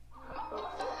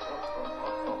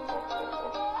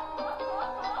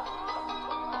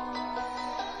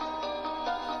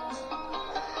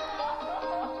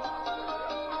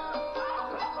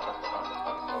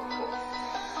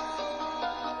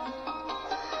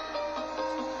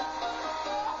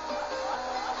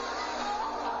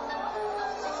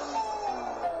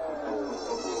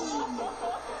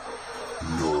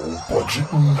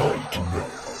Budget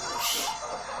Nightmares.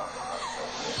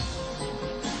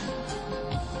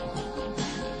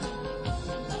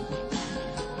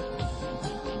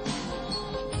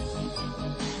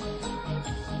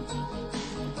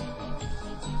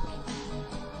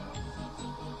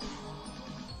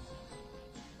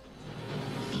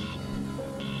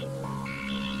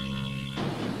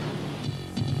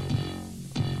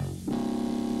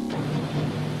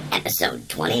 Episode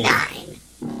 29.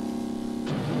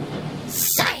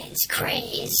 Science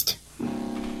Crazed.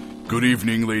 Good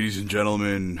evening, ladies and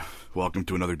gentlemen. Welcome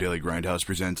to another Daily Grindhouse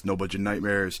Presents No Budget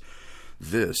Nightmares.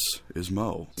 This is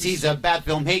Mo. He's a bad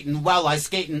film hating while I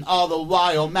skating all the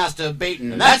while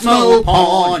masturbating. That's Mo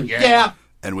Porn, yeah.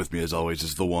 And with me, as always,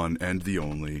 is the one and the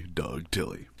only Doug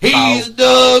Tilley. He's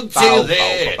Doug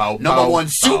Tilley, number one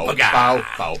super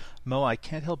guy. Mo, I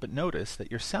can't help but notice that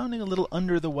you're sounding a little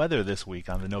under the weather this week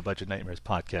on the No Budget Nightmares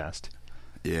podcast.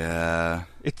 Yeah.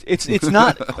 It's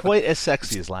not quite as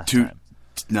sexy as last time.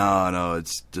 No,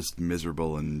 it's just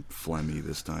miserable and phlegmy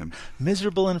this time.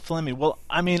 Miserable and phlegmy. Well,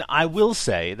 I mean, I will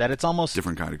say that it's almost...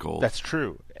 Different kind of cold. That's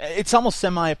true. It's almost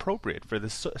semi-appropriate for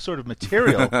this sort of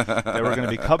material that we're going to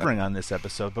be covering on this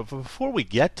episode. But before we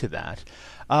get to that,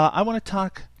 I want to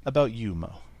talk about you,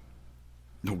 Mo.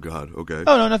 Oh, God, okay.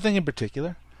 Oh, no, nothing in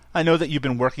particular. I know that you've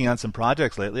been working on some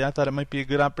projects lately. I thought it might be a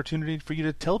good opportunity for you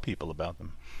to tell people about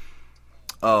them.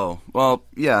 Oh, well,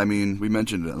 yeah, I mean, we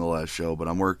mentioned it in the last show, but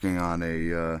I'm working on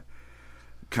a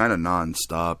kind of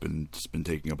non-stop, and it's been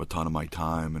taking up a ton of my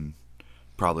time, and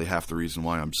probably half the reason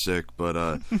why I'm sick, but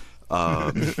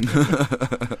all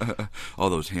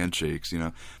those handshakes, you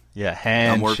know. Yeah,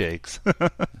 handshakes. Ha,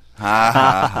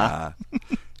 ha, ha.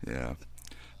 Yeah.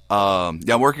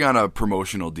 Yeah, I'm working on a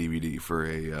promotional DVD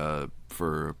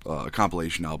for a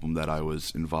compilation album that I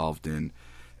was involved in,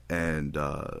 and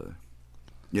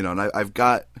and I've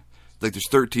got there's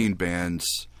 13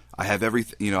 bands. I have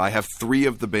I have 3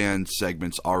 of the band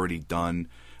segments already done.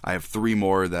 I have 3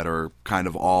 more that are kind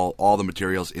of all the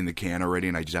materials in the can already,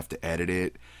 and I just have to edit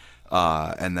it.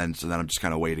 And then I'm just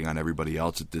kind of waiting on everybody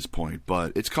else at this point.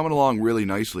 But it's coming along really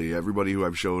nicely. Everybody who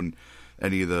I've shown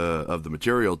any of the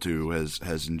material to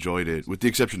has enjoyed it, with the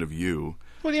exception of you.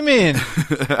 What do you mean?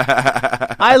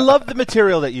 I love the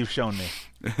material that you've shown me.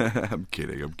 I'm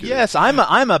kidding. Yes, I'm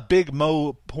a big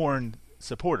Mo Porn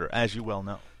supporter, as you well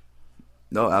know.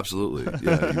 No, absolutely.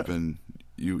 Yeah,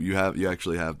 you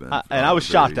actually have been. And I was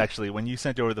shocked actually when you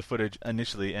sent over the footage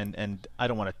initially, and I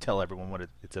don't want to tell everyone what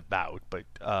it's about, but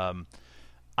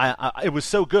it was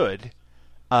so good.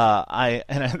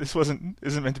 This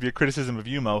isn't meant to be a criticism of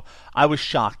you, Mo. I was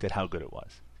shocked at how good it was.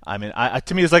 I mean,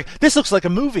 to me, it's like, this looks like a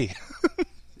movie.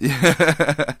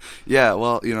 Yeah,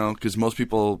 well, because most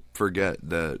people forget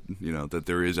that, that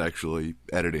there is actually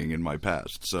editing in my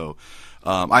past. So,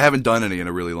 I haven't done any in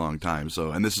a really long time. So,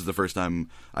 and this is the first time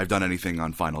I've done anything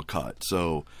on Final Cut.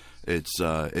 So, it's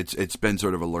been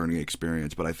sort of a learning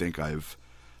experience. But I think I've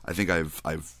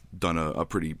done a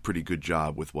pretty good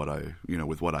job with what I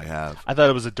have. I thought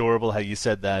it was adorable how you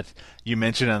said that. You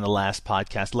mentioned on the last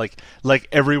podcast, like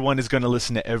everyone is going to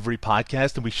listen to every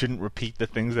podcast, and we shouldn't repeat the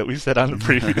things that we said on the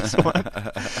previous one.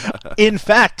 In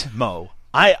fact, Mo,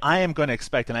 I am going to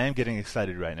expect, and I am getting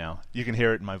excited right now. You can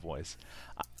hear it in my voice.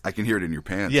 I can hear it in your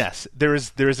pants. Yes, there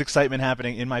is excitement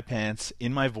happening in my pants,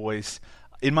 in my voice,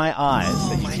 in my eyes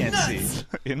that you can't see,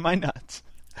 in my nuts.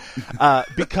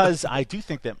 Because I do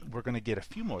think that we're going to get a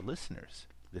few more listeners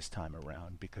this time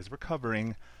around, because we're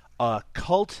covering a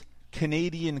cult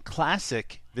Canadian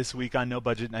classic this week on No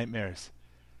Budget Nightmares.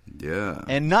 Yeah.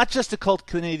 And not just a cult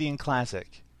Canadian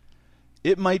classic.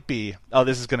 It might be... Oh,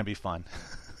 this is going to be fun.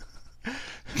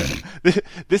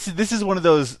 This is one of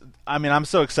those... I mean, I'm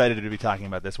so excited to be talking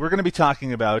about this. We're going to be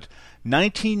talking about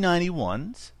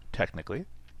 1991's, technically,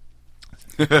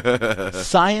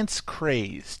 Science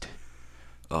Crazed.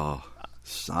 Oh,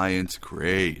 Science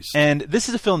Crazed. And this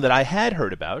is a film that I had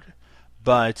heard about,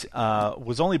 but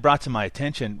was only brought to my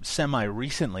attention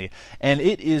semi-recently. And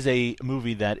it is a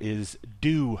movie that is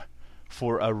due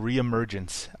for a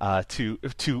reemergence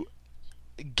to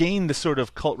gain the sort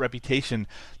of cult reputation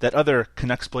that other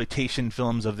Canuxploitation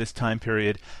films of this time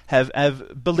period have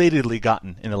belatedly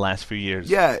gotten in the last few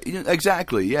years. Yeah,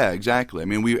 exactly. Yeah, exactly. I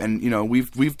mean,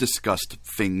 we've discussed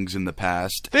Things in the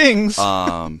past. Things.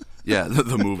 Yeah,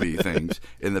 the movie Things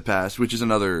in the past, which is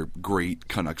another great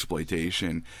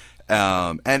Canuxploitation.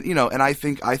 And I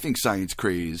think Science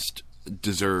Crazed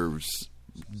deserves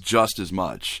just as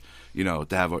much, to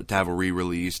have a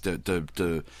re-release,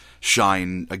 to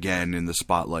shine again in the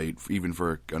spotlight, even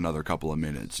for another couple of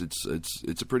minutes.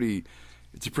 It's a pretty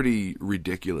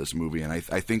ridiculous movie, and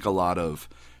I think a lot of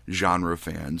genre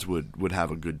fans would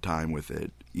have a good time with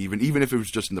it, even if it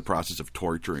was just in the process of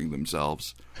torturing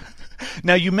themselves.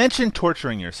 Now, you mentioned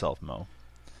torturing yourself, Mo.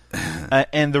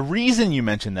 And the reason you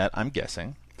mentioned that, I'm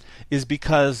guessing, is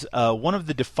because one of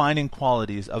the defining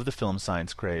qualities of the film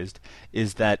Science Crazed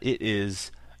is that it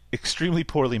is extremely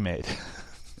poorly made.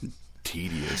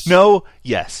 Tedious. No,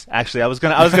 yes. Actually, I was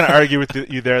gonna argue with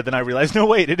you there. Then I realized, no,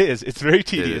 wait, it is. It's very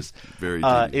tedious. It is very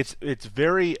tedious. It's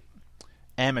very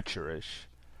amateurish,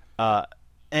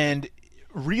 and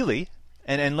really,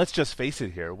 and let's just face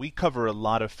it here. We cover a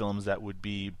lot of films that would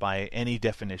be, by any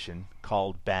definition,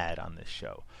 called bad on this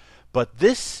show, but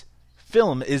this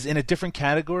film is in a different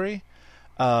category.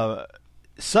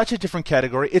 Such a different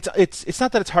category. It's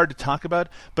not that it's hard to talk about,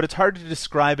 but it's hard to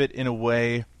describe it in a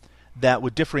way that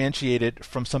would differentiate it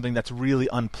from something that's really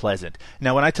unpleasant.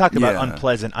 Now, when I talk about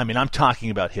unpleasant, I mean I'm talking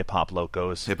about Hip Hop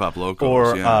Locos,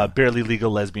 or Barely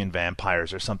Legal Lesbian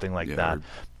Vampires, or something like that.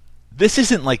 This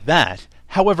isn't like that.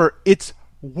 However, it's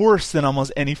worse than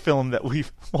almost any film that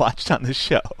we've watched on this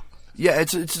show. Yeah,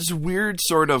 it's this weird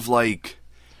sort of like,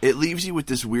 it leaves you with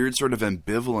this weird sort of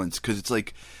ambivalence, because it's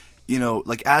like,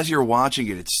 like as you're watching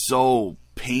it, it's so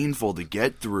painful to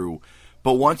get through.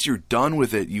 But once you're done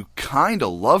with it, you kind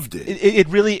of loved it. It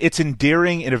really, it's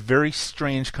endearing in a very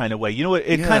strange kind of way. You know what?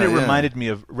 It kind of reminded me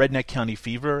of Redneck County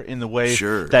Fever in the way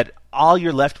that all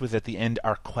you're left with at the end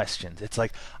are questions. It's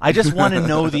like, I just want to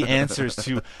know the answers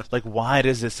to, like, why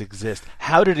does this exist?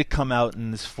 How did it come out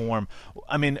in this form?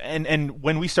 I mean, and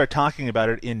when we start talking about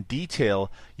it in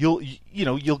detail,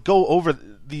 you'll go over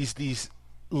these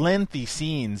lengthy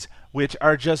scenes which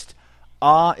are just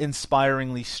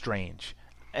awe-inspiringly strange.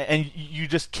 And you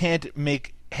just can't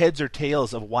make heads or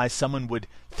tails of why someone would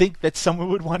think that someone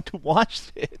would want to watch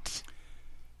it.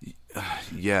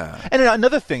 Yeah. And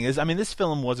another thing is, I mean, this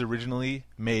film was originally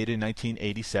made in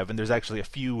 1987. There's actually a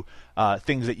few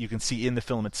things that you can see in the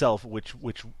film itself which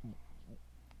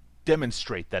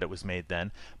demonstrate that it was made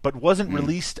then, but wasn't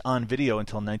released on video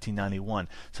until 1991.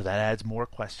 So that adds more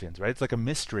questions, right? It's like a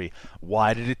mystery.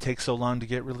 Why did it take so long to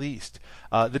get released?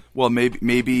 Well,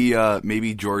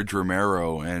 maybe George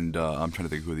Romero and I'm trying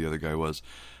to think who the other guy was.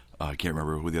 I can't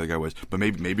remember who the other guy was, but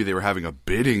maybe they were having a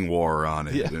bidding war on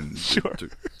it. Yeah, sure.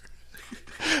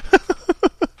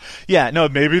 Yeah, no,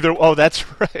 maybe they're. Oh, that's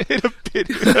right. A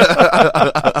bidding.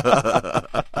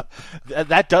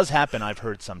 That does happen. I've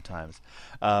heard sometimes.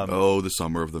 The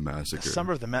Summer of the Massacre.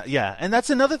 Yeah, and that's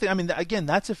another thing. I mean, again,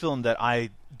 that's a film that I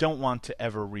don't want to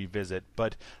ever revisit.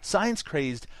 But Science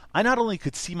Crazed, I not only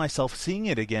could see myself seeing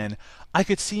it again, I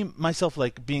could see myself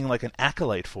like being like an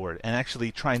acolyte for it and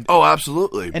actually trying. Oh,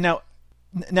 absolutely. And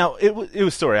now it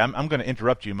was. Sorry, I'm going to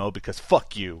interrupt you, Mo, because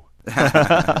fuck you.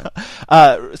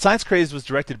 Science Crazed was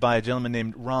directed by a gentleman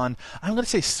named Ron. I'm going to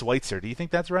say Schweitzer. Do you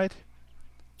think that's right?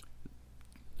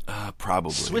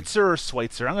 Probably. Switzer or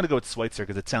Schweitzer. I'm going to go with Schweitzer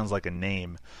because it sounds like a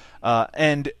name.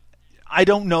 And I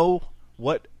don't know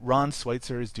what Ron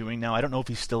Schweitzer is doing now. I don't know if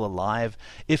he's still alive.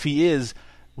 If he is,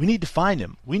 we need to find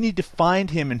him. We need to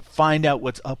find him and find out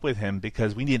what's up with him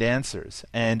because we need answers.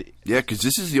 And yeah, because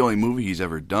this is the only movie he's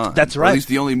ever done. That's right. Or at least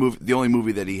the only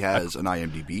movie that he has an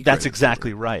IMDb. That's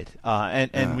exactly right.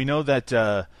 And we know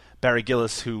that Barry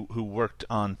Gillis, who worked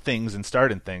on Things and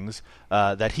starred in Things,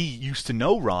 that he used to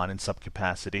know Ron in some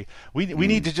capacity. We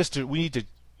need to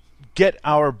get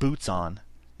our boots on,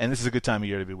 and this is a good time of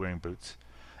year to be wearing boots,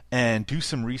 and do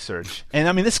some research. And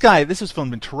I mean, this was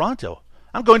filmed in Toronto.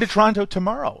 I'm going to Toronto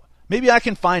tomorrow. Maybe I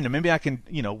can find him. Maybe I can,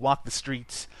 walk the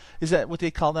streets. Is that what they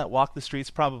call that? Walk the streets?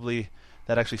 Probably.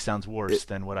 That actually sounds worse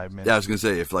than what I meant. Yeah, I was gonna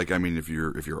say if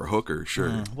you're a hooker,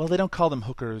 sure. Well, they don't call them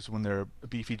hookers when they're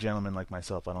beefy gentlemen like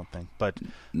myself, I don't think. But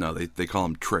no, they call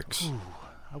them tricks. Ooh,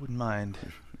 I wouldn't mind.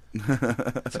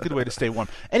 It's a good way to stay warm.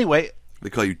 Anyway, they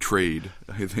call you trade.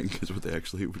 I think is what they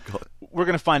actually would call it. We're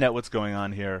gonna find out what's going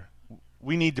on here.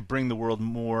 We need to bring the world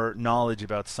more knowledge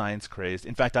about Science Crazed.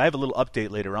 In fact, I have a little update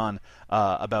later on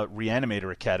about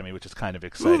Reanimator Academy, which is kind of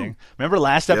exciting. Ooh. Remember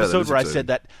last episode where exciting. I said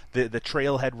that the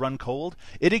trail had run cold?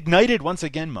 It ignited once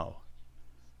again, Mo.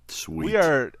 Sweet.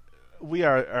 We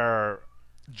are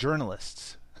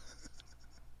journalists.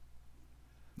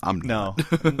 I'm not.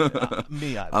 No,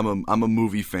 me either. I'm a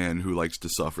movie fan who likes to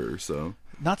suffer, so.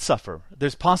 Not suffer.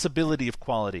 There's possibility of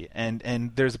quality,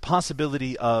 and there's a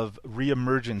possibility of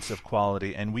reemergence of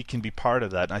quality, and we can be part of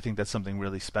that. And I think that's something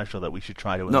really special that we should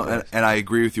try to embrace. No, and I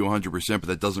agree with you 100%, but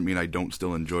that doesn't mean I don't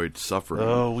still enjoy suffering.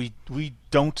 Oh, we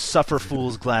don't suffer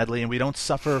fools gladly, and we don't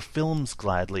suffer films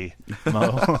gladly,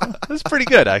 Mo. That's pretty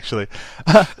good, actually.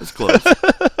 That's close.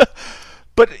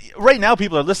 But right now,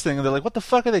 people are listening and they're like, "What the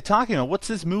fuck are they talking about? What's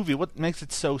this movie? What makes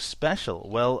it so special?"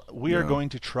 Well, we are going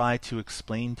to try to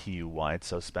explain to you why it's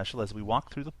so special as we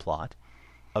walk through the plot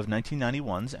of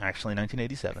 1991's, actually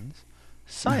 1987's,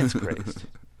 Science Crazed.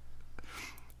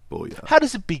 Booyah. How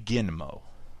does it begin, Mo?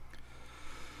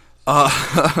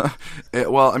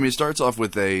 Well, I mean, it starts off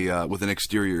with an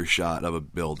exterior shot of a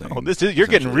building. Oh, you're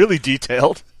getting really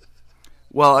detailed.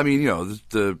 Well, I mean,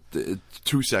 the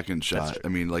 2-second shot. I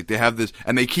mean, like, they have this,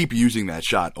 and they keep using that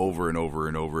shot over and over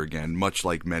and over again, much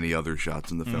like many other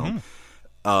shots in the film.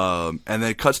 And then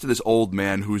it cuts to this old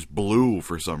man who's blue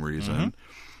for some reason.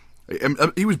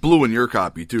 He was blue in your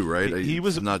copy too, right? He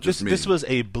was not just me. This was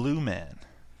a blue man.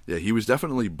 Yeah, he was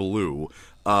definitely blue.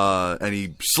 And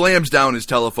he slams down his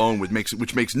telephone, which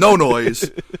makes no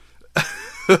noise.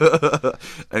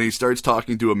 And he starts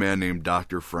talking to a man named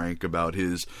Dr. Frank about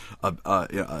his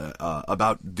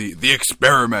about the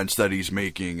experiments that he's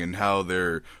making and how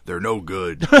they're no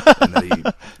good,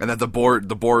 and that the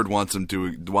board wants him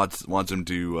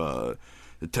to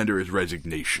tender his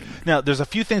resignation. Now, there's a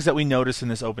few things that we notice in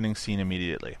this opening scene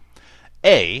immediately.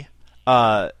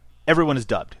 Everyone is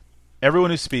dubbed.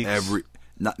 Everyone who speaks.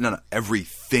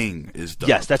 Everything is dubbed.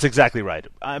 Yes, that's exactly right.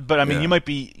 But I mean, you might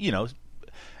be,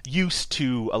 used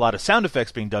to a lot of sound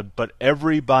effects being dubbed, but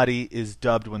everybody is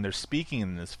dubbed when they're speaking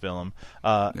in this film.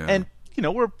 And,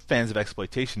 we're fans of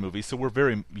exploitation movies, so we're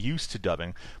very used to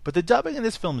dubbing. But the dubbing in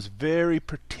this film is very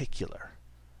particular.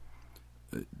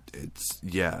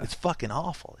 It's fucking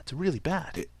awful. It's really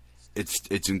bad.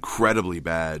 It's incredibly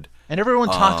bad. And everyone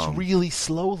talks really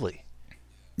slowly.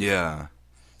 Yeah.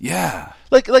 Yeah.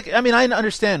 Like I mean, I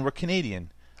understand we're Canadian.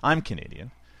 I'm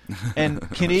Canadian. And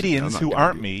Canadians who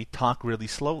aren't me talk really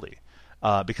slowly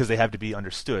because they have to be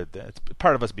understood. It's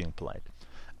part of us being polite.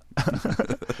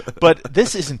 But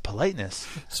this isn't politeness.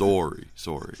 Sorry.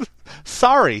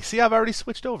 Sorry. See, I've already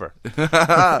switched over.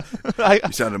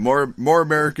 You sounded more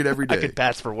American every day. I could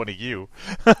pass for one of you.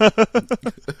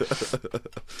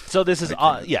 So this is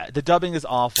the dubbing is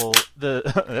awful.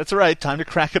 That's right. Time to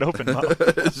crack it open.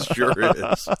 It sure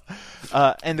is.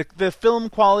 And the film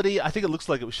quality, I think it looks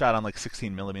like it was shot on like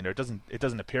 16 millimeter. It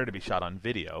doesn't appear to be shot on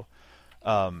video.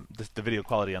 The video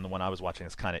quality on the one I was watching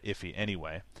is kind of iffy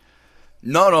anyway.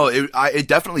 No, it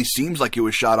definitely seems like it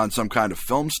was shot on some kind of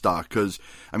film stock, because,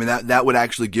 I mean, that would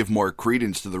actually give more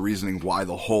credence to the reasoning why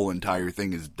the whole entire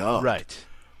thing is dubbed. Right.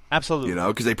 Absolutely.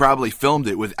 Because they probably filmed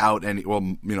it without any,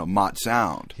 Mott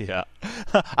sound. Yeah.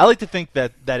 I like to think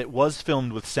that it was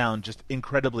filmed with sound just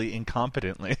incredibly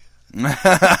incompetently.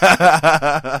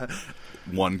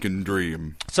 One can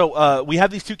dream. So we have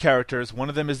these two characters. One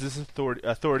of them is this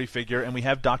authority figure, and we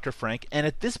have Dr. Frank. And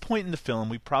at this point in the film,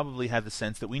 we probably have the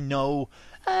sense that we know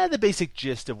the basic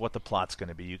gist of what the plot's going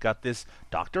to be. You got this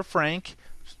Dr. Frank,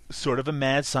 sort of a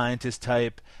mad scientist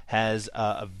type, has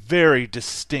a very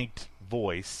distinct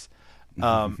voice.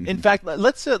 In fact,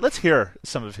 let's hear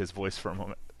some of his voice for a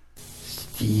moment.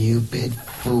 Stupid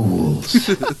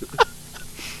fools.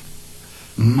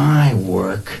 My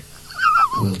work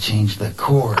will change the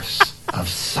course of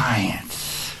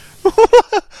science.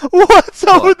 What's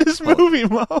up with this movie,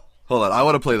 Mo? Hold on, I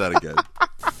want to play that again.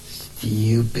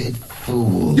 Stupid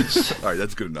fools. All right,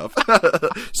 that's good enough.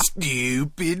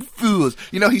 Stupid fools.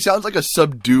 He sounds like a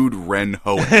subdued Ren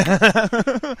Hoek.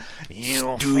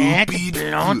 You fat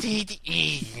bloated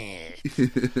idiot.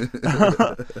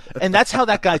 And that's how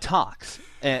that guy talks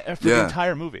for the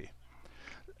entire movie.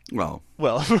 Well,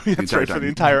 that's right, for the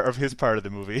entire of his part of the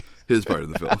movie. His part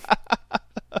of the film.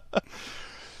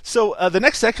 So the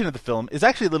next section of the film is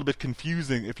actually a little bit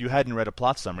confusing if you hadn't read a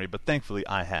plot summary, but thankfully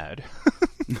I had.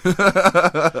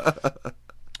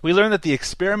 We learn that the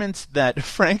experiments that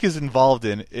Frank is involved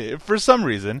in, for some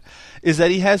reason, is that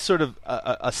he has sort of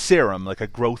a serum, like a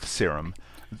growth serum.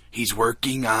 He's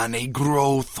working on a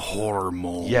growth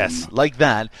hormone. Yes, like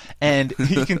that. And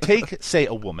he can take, say,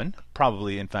 a woman,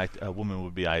 probably, in fact, a woman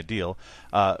would be ideal,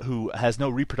 who has no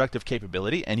reproductive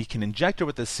capability, and he can inject her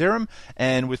with the serum,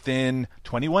 and within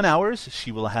 21 hours,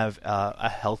 she will have a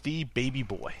healthy baby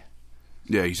boy.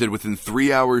 Yeah, he said within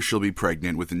 3 hours she'll be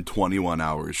pregnant. Within 21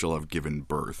 hours she'll have given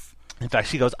birth. In fact,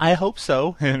 she goes, "I hope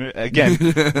so." And again,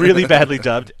 really badly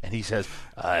dubbed. And he says,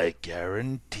 "I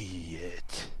guarantee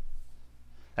it."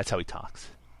 That's how he talks.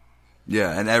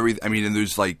 Yeah, and and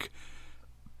there's like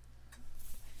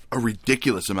a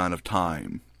ridiculous amount of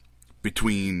time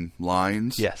between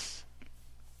lines. Yes,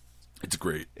 it's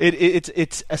great.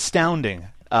 It's astounding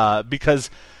because,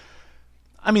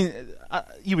 I mean,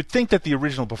 you would think that the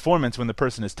original performance, when the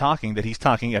person is talking, that he's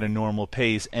talking at a normal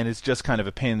pace, and it's just kind of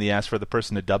a pain in the ass for the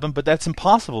person to dub him. But that's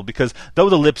impossible because though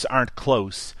the lips aren't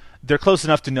close, they're close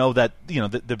enough to know that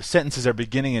the sentences are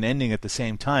beginning and ending at the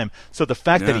same time. So the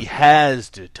fact that Yeah. he has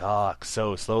to talk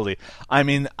so slowly, I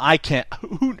mean, I can't.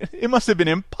 It must have been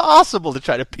impossible to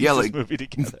try to piece this movie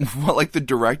together. Well, like the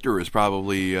director is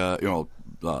probably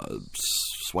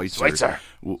Schweitzer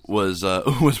was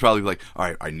probably like, all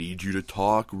right, I need you to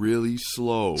talk really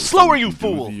slow. Slower, So you we can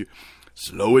fool!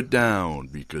 Slow it down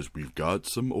because we've got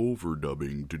some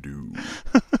overdubbing to do.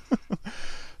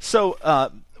 So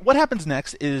what happens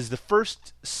next is the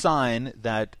first sign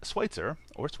that Schweitzer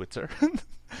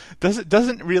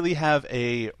doesn't really have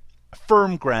a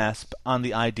firm grasp on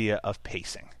the idea of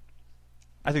pacing.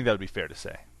 I think that would be fair to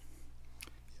say.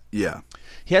 Yeah.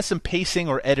 He has some pacing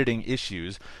or editing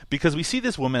issues because we see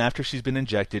this woman after she's been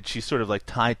injected. She's sort of like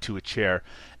tied to a chair,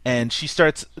 and she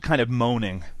starts kind of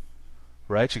moaning.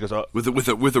 Right? She goes, "Oh," with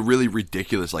a really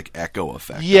ridiculous like echo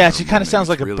effect. yeah. on her She kind of moaning. sounds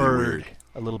like It's a really bird weird.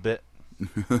 a little bit.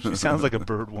 She sounds like a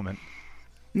bird woman.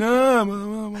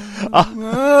 No.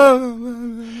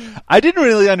 I didn't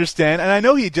really understand, and I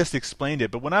know he just explained it,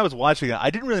 but when I was watching it, I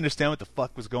didn't really understand what the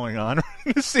fuck was going on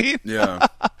in the scene. Yeah.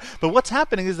 But what's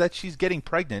happening is that she's getting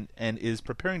pregnant and is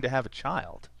preparing to have a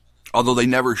child. Although they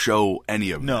never show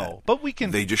any of that. No, but we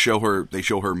can. They just show her. They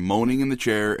show her moaning in the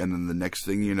chair, and then the next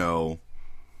thing you know,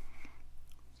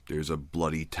 there's a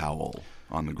bloody towel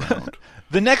on the ground.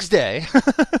 The next day,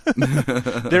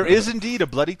 there is indeed a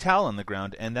bloody towel on the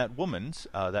ground, and that woman's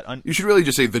You should really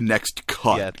just say the next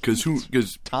cut, Yeah.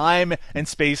 because time and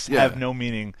space Yeah. have no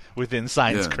meaning within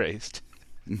Science Yeah. Crazed.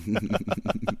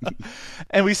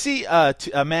 And we see a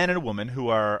man and a woman who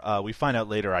are, we find out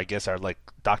later, I guess, are like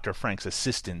Dr. Frank's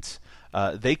assistants.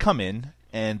 They come in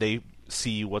and they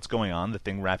see what's going on, the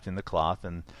thing wrapped in the cloth,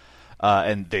 and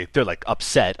they're like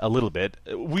upset a little bit.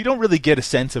 We don't really get a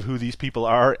sense of who these people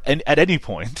are at any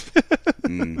point.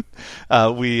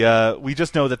 We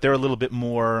just know that they're a little bit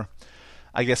more,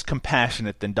 I guess,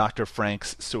 compassionate than Dr.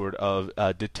 Frank's sort of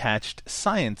detached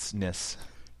science-ness.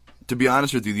 to be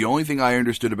honest with you, the only thing I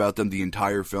understood about them the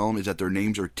entire film is that their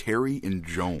names are Terry and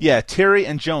Joan. Yeah, Terry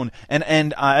and Joan.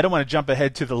 And I don't want to jump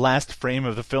ahead to the last frame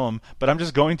of the film, but I'm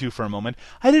just going to for a moment.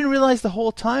 I didn't realize the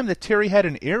whole time that Terry had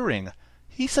an earring.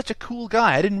 He's such a cool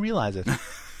guy. I didn't realize it.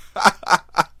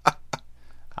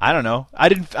 I don't know. I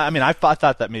thought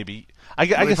that maybe. I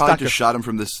guess They probably Dr. just shot him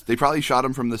from this. They probably shot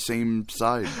him from the same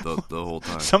side the whole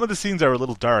time. Some of the scenes are a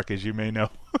little dark, as you may know.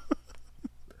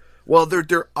 Well,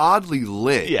 they're oddly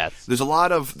lit. Yes. There's a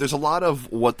lot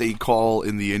of what they call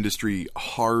in the industry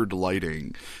hard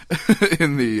lighting.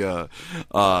 There's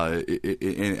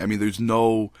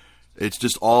no. It's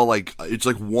just all like it's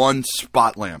like one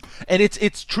spot lamp. And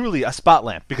it's truly a spot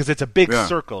lamp because it's a big Yeah.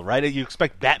 circle, right? You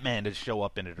expect Batman to show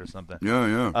up in it or something.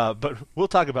 Yeah. But we'll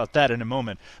talk about that in a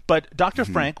moment. But Dr.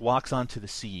 Frank walks onto the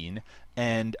scene,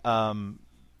 and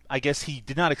I guess he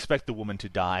did not expect the woman to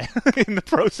die in the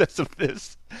process of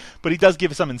this. But he does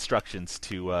give some instructions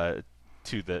to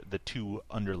the two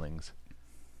underlings.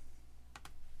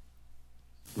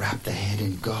 Wrap the head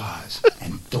in gauze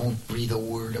and don't breathe a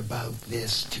word about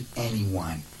this to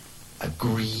anyone.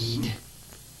 Agreed?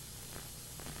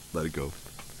 Let it go.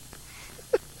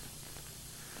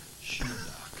 Sure,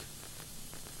 Doc.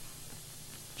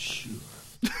 Sure.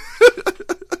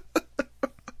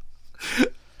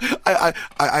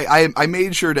 I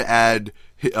made sure to add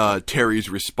Terry's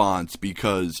response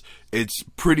because it's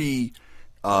pretty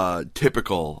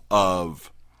typical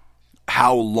of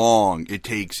how long it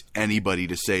takes anybody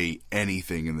to say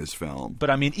anything in this film. But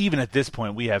I mean, even at this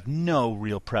point, we have no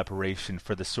real preparation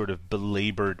for the sort of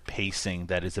belabored pacing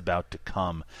that is about to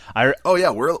come. Oh yeah,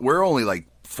 we're only like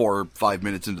 4 or 5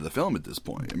 minutes into the film at this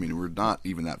point. I mean, we're not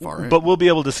even that far in. But we'll be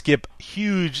able to skip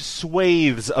huge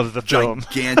swathes of the film.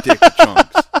 Gigantic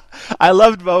chunks. I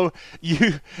loved, Bo,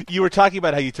 you were talking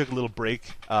about how you took a little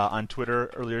break on Twitter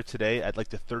earlier today at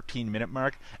like the 13-minute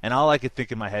mark, and all I could think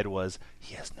in my head was,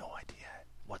 he has no idea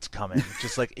what's coming.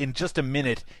 Just like in just a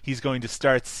minute, he's going to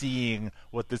start seeing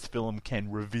what this film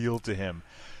can reveal to him.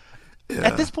 Yeah.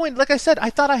 At this point, like I said, I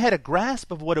thought I had a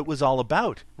grasp of what it was all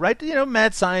about, right? You know,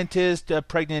 mad scientist,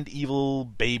 pregnant evil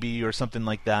baby or something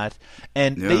like that.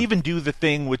 And Yeah. they even do the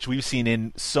thing which we've seen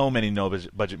in so many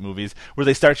no-budget movies where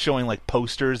they start showing like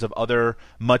posters of other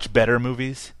much better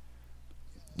movies.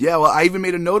 Yeah, well, I even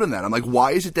made a note on that. I'm like,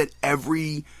 why is it that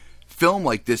every film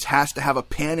like this has to have a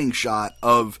panning shot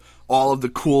of all of the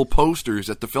cool posters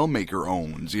that the filmmaker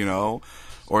owns, you know,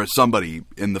 or somebody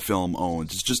in the film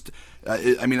owns? It's just,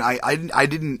 I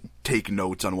didn't take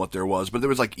notes on what there was, but there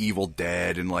was like Evil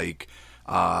Dead and like,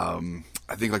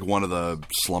 I think like one of the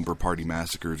Slumber Party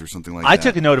Massacres or something like I that.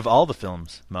 took a note of all the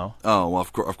films, Mo. Oh well,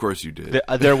 of course you did.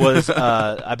 There was,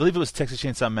 I believe it was Texas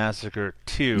Chainsaw Massacre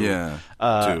 2. Yeah, 2.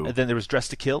 And then there was Dress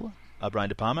to Kill, Brian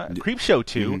De Palma. Creepshow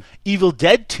 2, Evil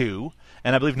Dead 2,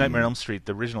 and I believe Nightmare on Elm Street,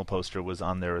 the original poster, was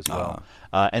on there as well.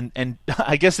 And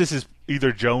I guess this is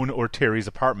either Joan or Terry's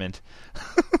apartment.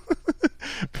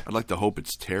 I'd like to hope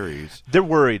it's Terry's. They're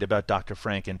worried about Dr.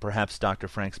 Frank and perhaps Dr.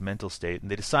 Frank's mental state, and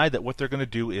they decide that what they're going to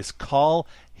do is call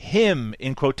him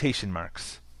in quotation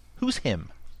marks. Who's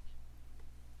him?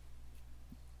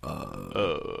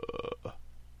 McCoy?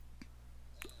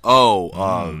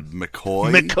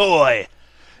 McCoy.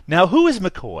 Now, who is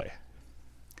McCoy?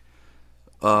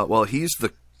 Well, he's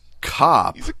the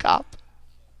cop, He's a cop.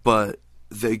 but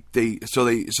they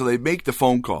make the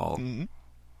phone call,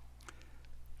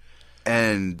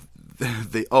 and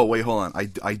they. Oh wait, hold on.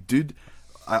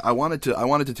 I wanted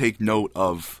to take note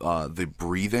of the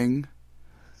breathing.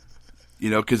 You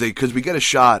know, because we get a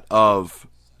shot of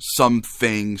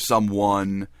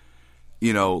someone,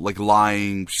 you know, like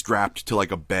lying strapped to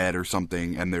like a bed or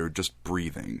something, and they're just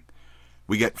breathing.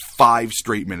 We get 5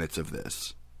 straight minutes of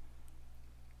this.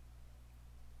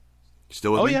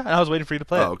 Still with me? Yeah, I was waiting for you to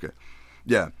play it. Oh, okay.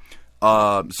 Yeah.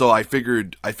 So I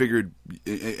figured,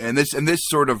 and this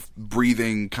sort of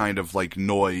breathing kind of like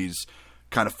noise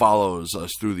kind of follows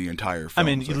us through the entire film.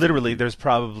 I mean, literally, there's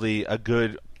probably a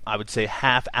good, I would say,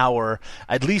 half hour,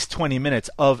 at least 20 minutes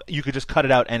of, you could just cut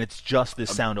it out and it's just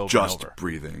this sound over and over. Just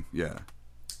breathing, yeah.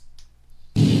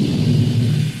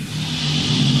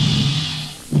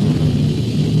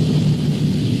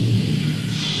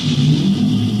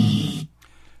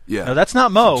 Yeah. No, that's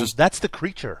not Mo. Just- That's the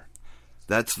creature.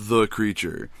 That's the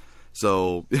creature.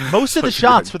 So Most of the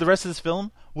shots for the rest of this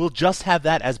film will just have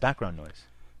that as background noise.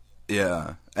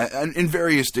 Yeah, and in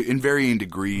varying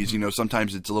degrees. You know,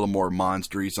 sometimes it's a little more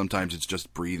monstery, sometimes it's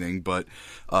just breathing, but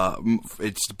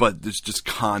it's just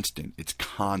constant. It's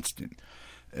constant,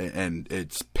 and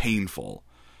it's painful.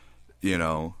 You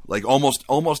know, like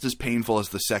almost as painful as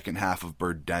the second half of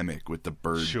Birdemic with the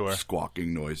bird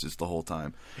squawking noises the whole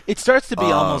time. It starts to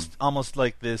be almost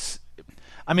like this.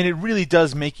 I mean, it really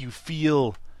does make you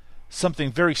feel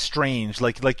something very strange,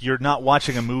 like you're not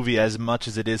watching a movie as much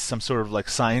as it is some sort of like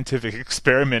scientific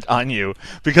experiment on you,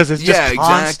 because it's just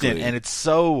constant and it's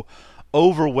so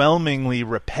overwhelmingly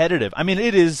repetitive. I mean,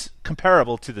 it is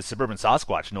comparable to the Suburban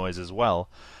Sasquatch noise as well,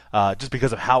 just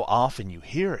because of how often you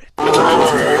hear it.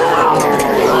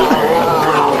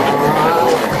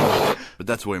 But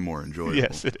that's way more enjoyable.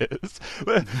 Yes, it is.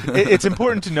 It's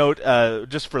important to note,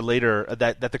 just for later,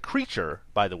 that the creature,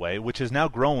 by the way, which has now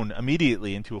grown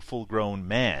immediately into a full-grown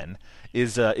man,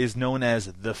 is known as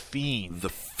the Fiend. The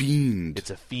Fiend.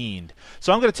 It's a fiend.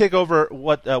 So I'm going to take over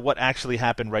what actually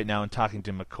happened right now in talking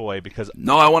to McCoy, because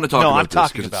No, I want to talk about I'm this.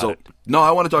 talking about it. No, I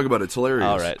want to talk about it. It's hilarious.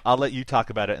 All right, I'll let you talk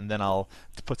about it, and then I'll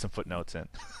put some footnotes in.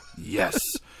 Yes.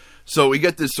 So we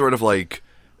get this sort of like,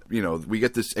 you know, we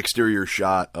get this exterior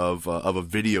shot of a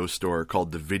video store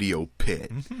called the Video Pit,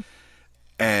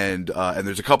 and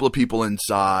there's a couple of people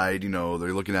inside. You know,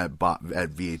 they're looking at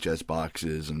VHS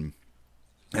boxes, and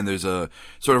there's a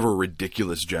sort of a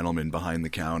ridiculous gentleman behind the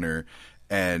counter,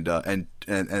 and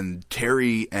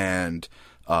Terry and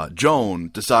Joan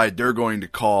decide they're going to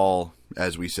call,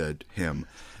 as we said, him.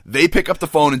 They pick up the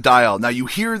phone and dial. Now you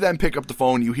hear them pick up the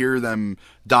phone, you hear them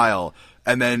dial.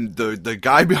 And then the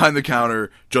guy behind the counter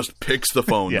just picks the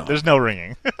phone up. There's no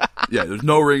ringing. Yeah, there's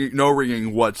no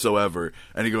ringing whatsoever.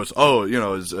 And he goes, "Oh, you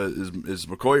know, is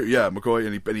McCoy? Yeah, McCoy."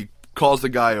 And he calls the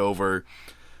guy over.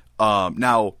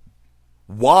 Now,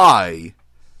 why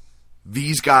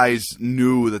these guys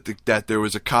knew that there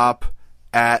was a cop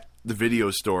at the video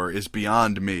store is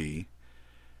beyond me.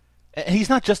 And he's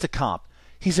not just a cop.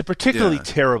 He's a particularly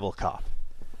terrible cop.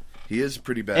 He is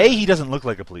pretty bad. A, he doesn't look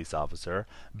like a police officer.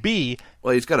 B,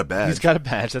 well, he's got a badge. He's got a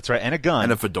badge, that's right, and a gun.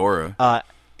 And a fedora.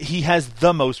 He has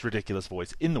the most ridiculous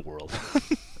voice in the world.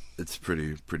 It's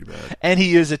pretty bad. And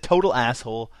he is a total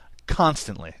asshole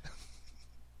constantly.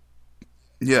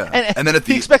 Yeah. And then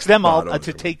he expects them all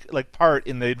to take like part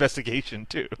in the investigation,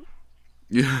 too.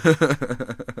 Yeah.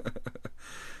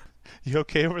 You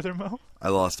okay over there, Mo? I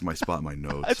lost my spot in my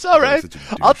notes. It's all right.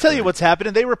 I'll tell you what's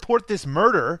happening. They report this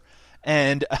murder,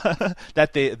 and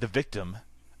that the victim.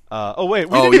 We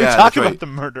didn't even talk about the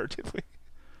murder, did we?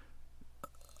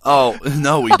 Oh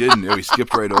no, we didn't. We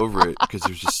skipped right over it because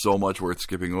there's just so much worth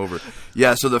skipping over.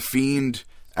 Yeah. So the Fiend,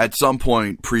 at some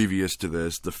point previous to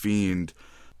this, the Fiend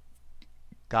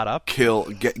got up,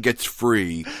 gets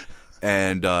free.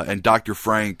 And Dr.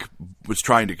 Frank was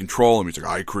trying to control him. He's like,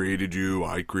 I created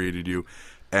you.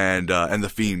 and the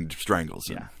Fiend strangles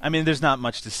him. Yeah, I mean, there's not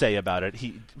much to say about it.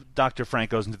 Dr. Frank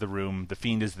goes into the room. The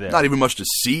Fiend is there. Not even much to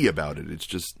see about it. It's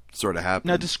just sort of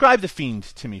happening. Now, describe the Fiend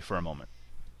to me for a moment.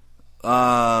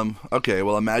 Okay,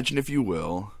 well, imagine, if you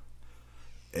will,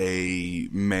 a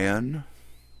man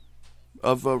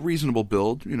of a reasonable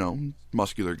build,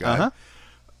 muscular guy,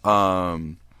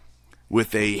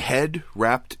 with a head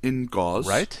wrapped in gauze,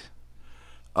 Right?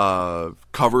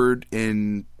 covered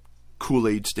in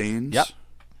Kool-Aid stains. Yep.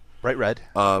 Bright red.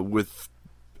 With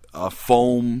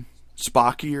foam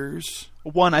Spock ears.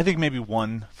 I think maybe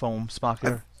one foam Spock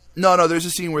ear. No, there's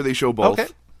a scene where they show both.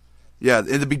 Okay. Yeah,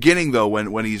 in the beginning though,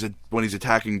 when he's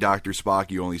attacking Dr. Spock,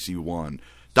 you only see one.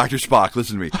 Dr. Spock,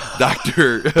 listen to me. That's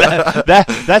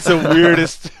the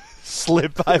weirdest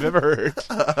slip I've ever heard.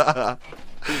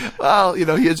 Well, he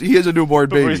has a newborn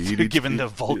baby. He's given the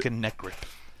Vulcan neck grip.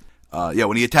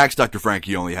 When he attacks Dr. Frank,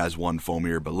 he only has one foam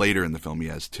ear, but later in the film he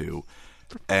has two,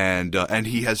 and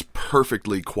he has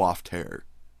perfectly coiffed hair.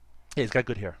 Yeah, he's got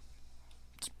good hair.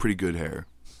 It's pretty good hair,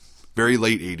 very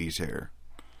late '80s hair.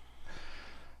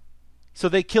 So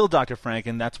they killed Dr. Frank,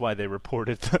 and that's why they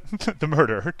reported the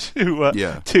murder to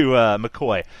Yeah.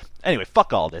 McCoy. Anyway,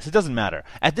 fuck all this. It doesn't matter.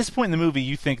 At this point in the movie,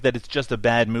 you think that it's just a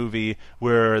bad movie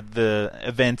where the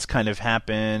events kind of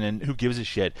happen, and who gives a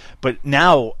shit. But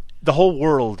now the whole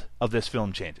world of this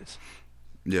film changes.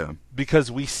 Yeah. Because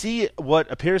we see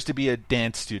what appears to be a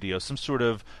dance studio, some sort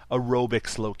of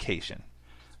aerobics location.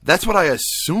 That's what I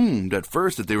assumed at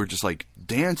first, that they were just like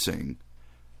dancing.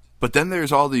 But then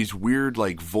there's all these weird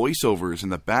like voiceovers in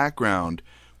the background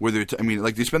where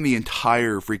they spend the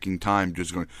entire freaking time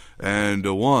just going, and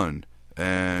a 1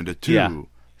 and a 2. Yeah.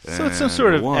 So it's some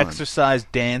sort of 1. exercise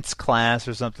dance class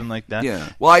or something like that. Yeah.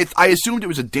 Well, I assumed it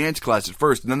was a dance class at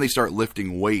first, and then they start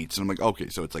lifting weights, and I'm like, okay,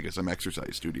 so it's like some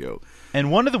exercise studio.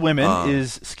 And one of the women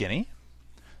is skinny.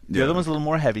 The other one's a little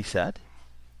more heavy set.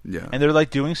 Yeah. And they're like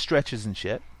doing stretches and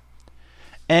shit.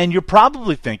 And you're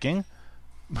probably thinking,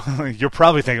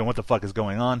 what the fuck is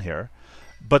going on here?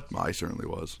 But I certainly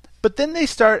was. But then they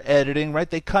start editing, right?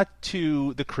 They cut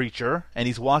to the creature, and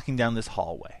he's walking down this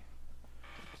hallway.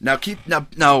 Now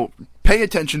pay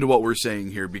attention to what we're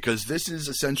saying here, because this is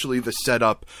essentially the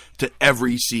setup to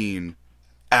every scene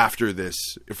after this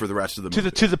for the rest of the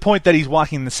movie. To the point that he's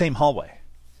walking in the same hallway.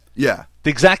 Yeah. The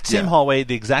exact same Yeah. hallway,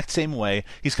 the exact same way.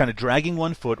 He's kind of dragging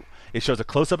one foot. It shows a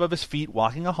close-up of his feet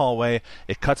walking a hallway.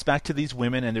 It cuts back to these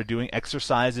women, and they're doing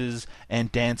exercises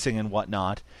and dancing and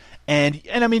whatnot. And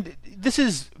I mean, this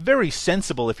is very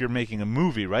sensible if you're making a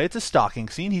movie, right? It's a stalking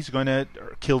scene. He's going to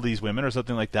kill these women or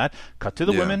something like that. Cut to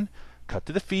the women, cut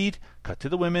to the feet, cut to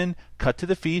the women, cut to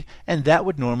the feet, and that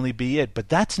would normally be it. But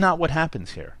that's not what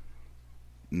happens here.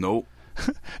 Nope.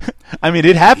 I mean,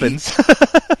 it happens.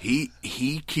 He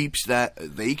keeps that.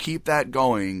 They keep that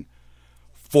going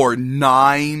for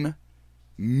 9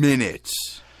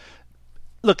 minutes.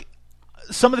 Look,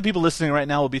 some of the people listening right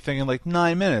now will be thinking, like,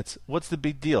 9 minutes. What's the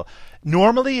big deal?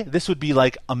 Normally, this would be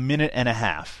like a minute and a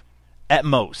half at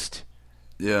most.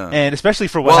 Yeah. And especially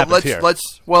for what happens here.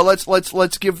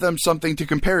 Let's give them something to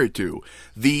compare it to.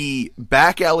 The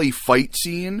back alley fight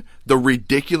scene, the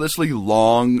ridiculously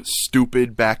long,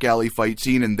 stupid back alley fight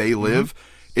scene in They Live,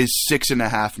 is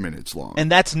 6.5 minutes long.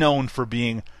 And that's known for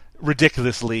being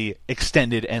ridiculously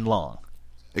extended and long.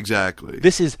 Exactly.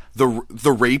 This is the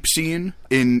rape scene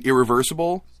in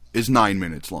Irreversible is 9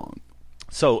 minutes long.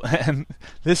 so. And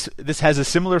this has a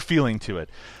similar feeling to it.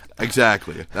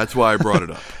 Exactly. That's why I brought it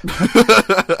up.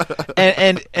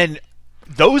 and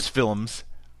those films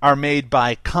are made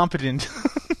by competent,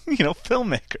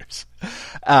 filmmakers.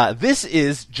 This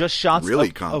is just shots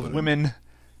Really of women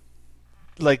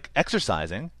like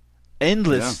exercising,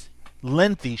 endless.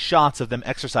 Lengthy shots of them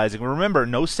exercising. Remember,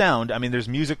 no sound. I mean, there's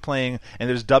music playing and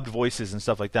there's dubbed voices and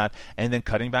stuff like that, and then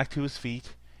cutting back to his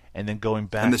feet and then going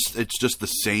back. And it's just the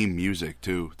same music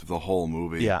too, the whole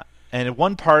movie. Yeah, and at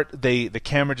one part, the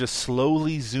camera just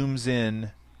slowly zooms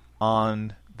in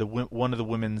on one of the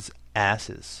women's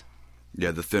asses. Yeah,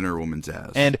 the thinner woman's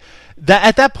ass. And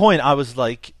at that point, I was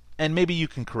like, and maybe you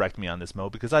can correct me on this,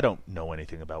 Mo, because I don't know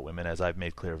anything about women, as I've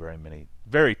made clear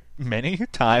very many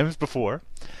times before.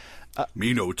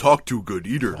 Me no talk too good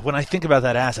either. When I think about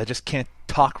that ass, I just can't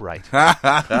talk right.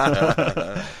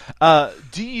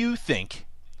 Do you think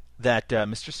that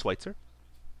Mr. Schweitzer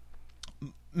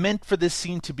meant for this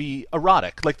scene to be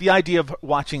erotic? Like the idea of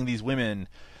watching these women.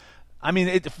 I mean,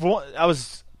 I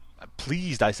was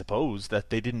pleased, I suppose, that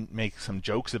they didn't make some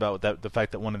jokes about the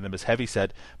fact that one of them is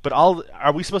heavyset. But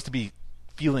are we supposed to be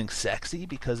feeling sexy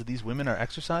because these women are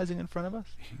exercising in front of us?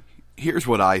 Here's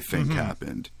what I think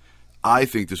happened. I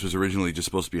think this was originally just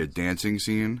supposed to be a dancing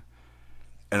scene,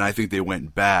 and I think they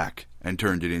went back and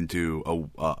turned it into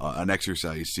an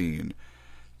exercise scene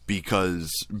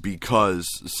because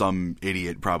some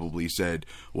idiot probably said,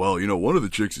 well, one of the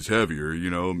chicks is heavier,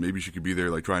 maybe she could be there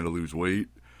like trying to lose weight,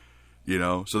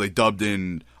 so they dubbed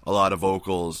in a lot of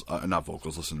vocals, not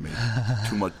vocals, listen to me,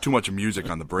 too much music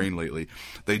on the brain lately.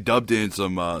 They dubbed in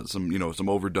some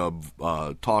overdub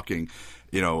talking,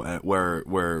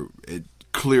 where it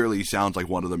clearly sounds like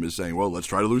one of them is saying, well, let's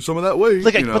try to lose some of that weight.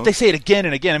 But they say it again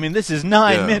and again. I mean, this is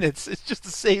 9 Yeah. minutes. It's just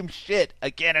the same shit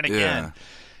again and again. Yeah.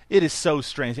 It is so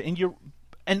strange.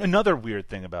 And another weird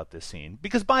thing about this scene,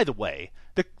 because by the way,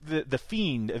 the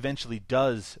fiend eventually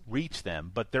does reach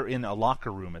them, but they're in a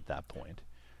locker room at that point.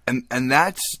 And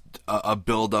that's a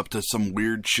build up to some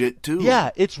weird shit too. Yeah,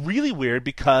 it's really weird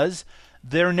because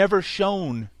they're never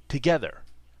shown together.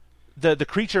 The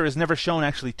creature is never shown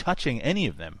actually touching any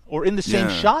of them or in the same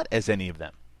shot as any of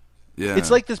them. Yeah.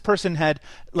 It's like this person had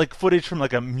like footage from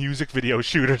like a music video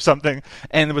shoot or something,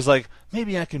 and it was like,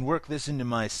 maybe I can work this into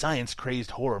my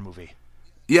science-crazed horror movie.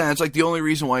 Yeah, it's like the only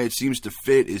reason why it seems to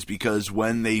fit is because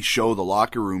when they show the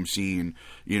locker room scene,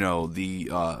 the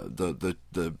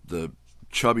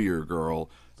chubbier girl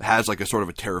has like a sort of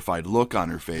a terrified look on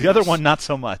her face. The other one, not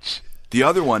so much. The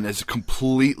other one is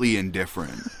completely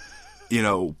indifferent.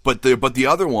 But the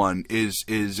other one is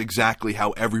exactly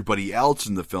how everybody else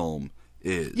in the film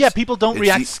is. Yeah, people don't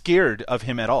react scared of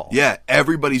him at all. Yeah,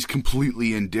 everybody's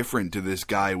completely indifferent to this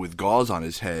guy with gauze on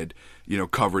his head,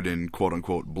 covered in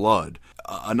quote-unquote blood.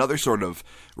 Another sort of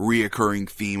reoccurring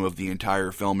theme of the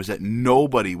entire film is that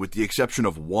nobody, with the exception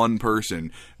of one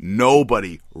person,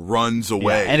 nobody runs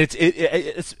away. Yeah, and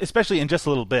it's especially in just a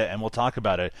little bit, and we'll talk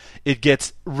about it, it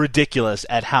gets ridiculous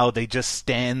at how they just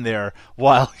stand there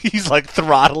while he's like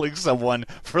throttling someone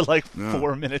for like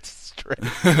 4 minutes straight.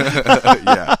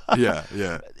 Yeah.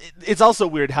 It's also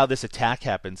weird how this attack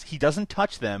happens. He doesn't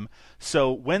touch them,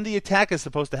 so when the attack is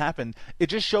supposed to happen, it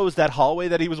just shows that hallway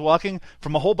that he was walking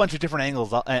from a whole bunch of different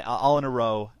angles, all in a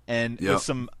row, and with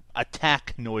some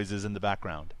attack noises in the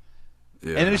background. Yeah.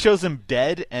 And then it shows them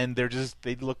dead, and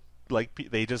they look like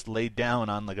they just laid down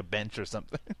on like a bench or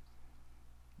something.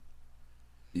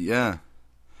 Yeah.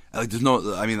 Like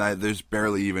there's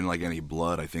barely even like any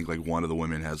blood. I think like one of the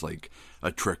women has like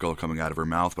a trickle coming out of her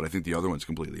mouth, but I think the other one's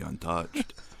completely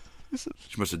untouched.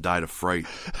 She must have died of fright.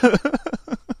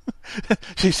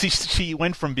 She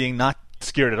went from being not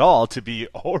scared at all to be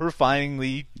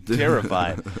horrifyingly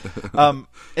terrified. And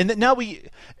then now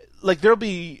there'll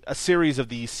be a series of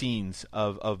these scenes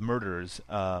of murders,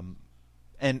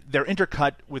 and they're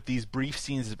intercut with these brief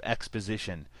scenes of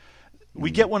exposition. We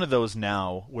get one of those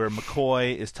now where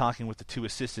McCoy is talking with the two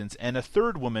assistants and a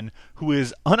third woman who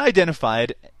is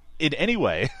unidentified in any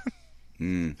way.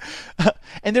 And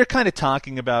they're kind of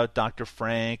talking about Dr.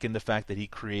 Frank and the fact that he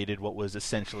created what was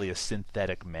essentially a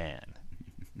synthetic man.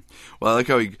 Well, I like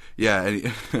how and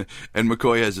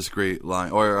McCoy has this great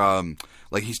line, or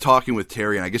like he's talking with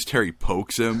Terry, and I guess Terry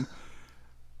pokes him.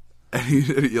 And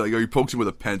he pokes him with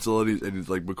a pencil, and he's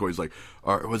like, McCoy's like,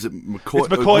 or was it McCoy? It's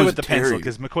McCoy with the Terry? pencil,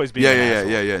 because McCoy's being an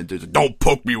asshole. Yeah. And he's like, don't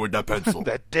poke me with that pencil.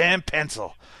 That damn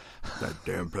pencil. That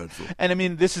damn pencil. And I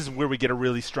mean, this is where we get a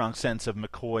really strong sense of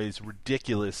McCoy's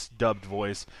ridiculous dubbed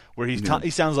voice, where he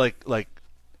sounds like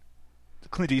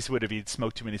Clint Eastwood if he'd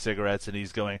smoked too many cigarettes, and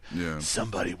he's going,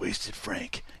 somebody wasted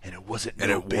Frank, and it wasn't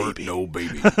no baby. Weren't no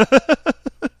baby.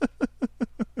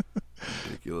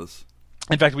 Ridiculous.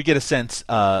 In fact, we get a sense.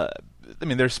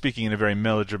 They're speaking in a very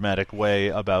melodramatic way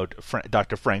about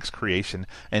Dr. Frank's creation,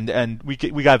 and we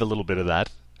got a little bit of that.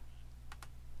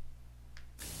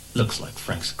 Looks like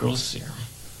Frank's growth serum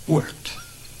worked.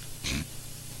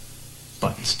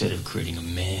 But instead of creating a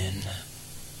man,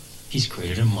 he's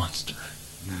created a monster.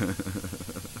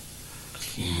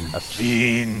 A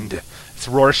fiend. It's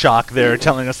Rorschach there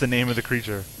telling us the name of the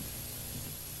creature.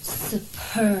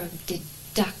 Superb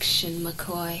deduction,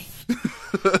 McCoy.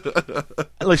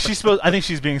 I think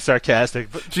she's being sarcastic.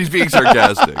 But she's being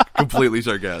sarcastic. Completely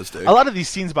sarcastic. A lot of these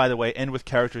scenes, by the way, end with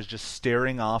characters just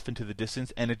staring off into the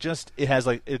distance, and it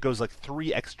goes like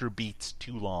 3 extra beats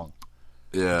too long.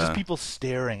 Yeah. Just people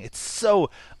staring. It's so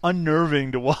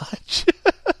unnerving to watch.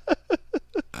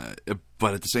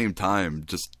 But at the same time,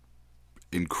 just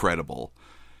incredible.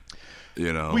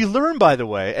 We learn, by the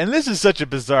way, and this is such a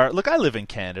bizarre... Look, I live in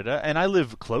Canada, and I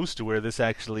live close to where this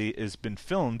actually has been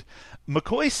filmed.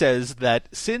 McCoy says that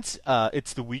since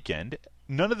it's the weekend,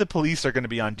 none of the police are going to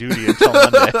be on duty until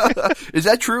Monday. Is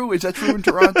that true? Is that true in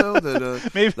Toronto?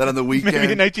 That on the weekend?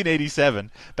 Maybe in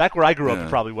 1987. Back where I grew up, it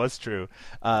probably was true.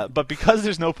 But because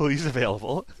there's no police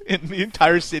available in the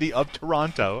entire city of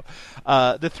Toronto,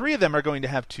 the 3 of them are going to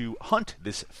have to hunt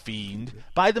this fiend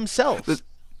by themselves.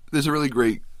 There's a really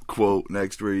great quote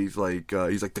next where he's like,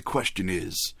 the question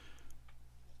is,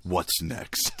 what's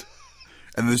next?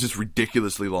 And there's this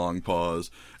ridiculously long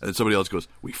pause, and then somebody else goes,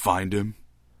 we find him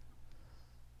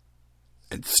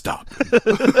and stop him.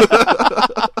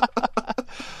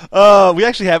 We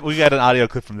got an audio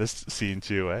clip from this scene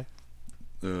too, eh?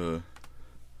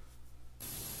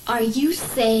 Are you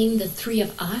saying the three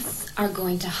of us are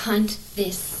going to hunt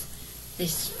this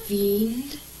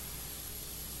fiend?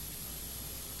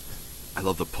 I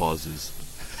love the pauses.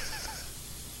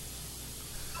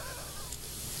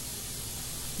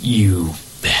 You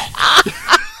bet.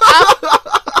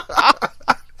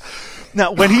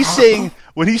 Now, when he's saying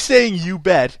 "you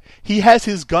bet," he has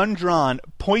his gun drawn,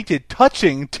 pointed,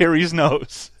 touching Terry's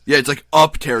nose. Yeah, it's like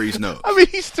up Terry's nose. I mean,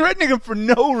 he's threatening him for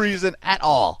no reason at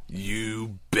all.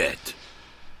 You bet.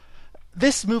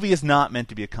 This movie is not meant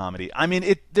to be a comedy. I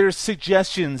mean, there's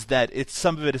suggestions that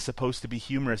some of it is supposed to be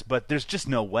humorous, but there's just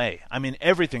no way. I mean,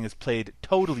 everything is played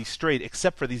totally straight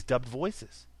except for these dubbed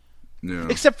voices. Yeah.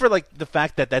 Except for like the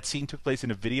fact that scene took place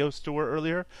in a video store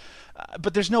earlier,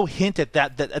 but there's no hint at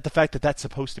at the fact that that's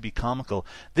supposed to be comical.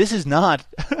 This is not.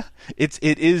 It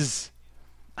is.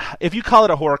 If you call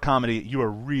it a horror comedy, you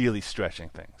are really stretching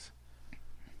things.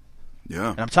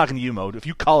 Yeah. And I'm talking to you, Mode. If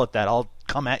you call it that, I'll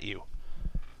come at you.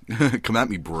 Come at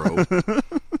me, bro.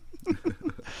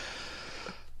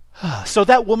 So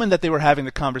that woman that they were having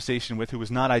the conversation with, who was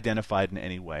not identified in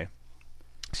any way,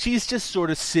 she's just sort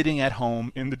of sitting at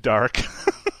home in the dark.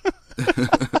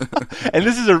 And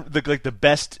this is the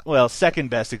best, second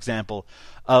best example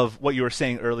of what you were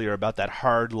saying earlier about that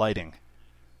hard lighting.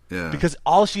 Yeah. Because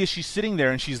she's sitting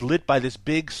there and she's lit by this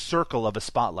big circle of a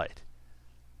spotlight.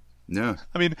 Yeah.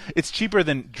 I mean, it's cheaper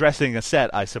than dressing a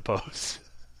set, I suppose.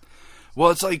 Well,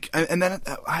 it's like, and then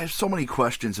I have so many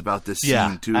questions about this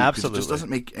scene too. Absolutely. Because it just doesn't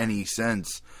make any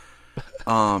sense.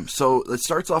 So it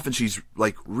starts off and she's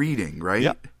like reading, right?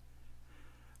 Yep.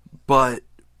 But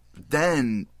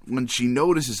then when she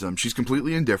notices him, she's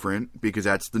completely indifferent because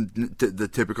that's the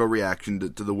typical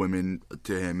reaction to the women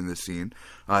to him in this scene,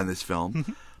 in this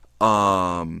film.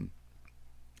 And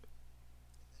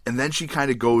then she kind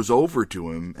of goes over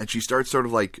to him and she starts sort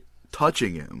of like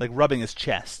touching him, like rubbing his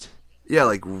chest. Yeah,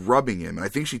 like rubbing him. And I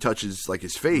think she touches like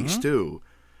his face too.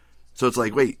 So it's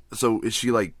like, wait, so is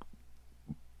she like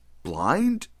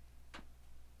blind?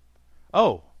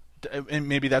 Oh, and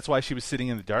maybe that's why she was sitting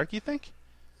in the dark, you think?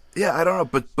 Yeah, I don't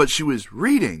know, but she was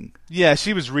reading. Yeah,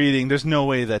 she was reading. There's no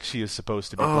way that she is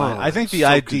supposed to be blind. I think the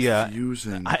idea,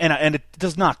 confusing. And it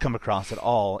does not come across at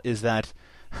all, is that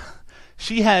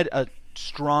she had a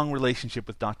strong relationship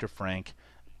with Dr. Frank.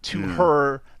 To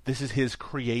her, this is his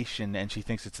creation, and she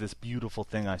thinks it's this beautiful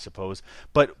thing, I suppose.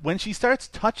 But when she starts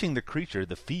touching the creature,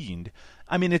 the fiend,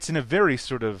 I mean, it's in a very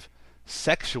sort of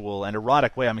sexual and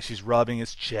erotic way. I mean, she's rubbing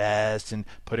his chest and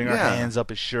putting her hands up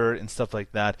his shirt and stuff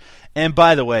like that. And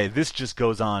by the way, this just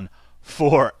goes on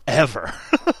forever.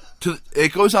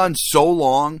 It goes on so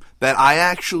long that I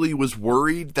actually was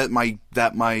worried that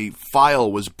my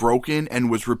file was broken and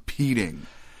was repeating.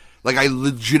 Like, I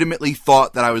legitimately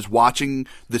thought that I was watching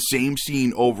the same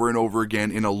scene over and over again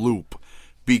in a loop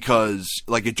because,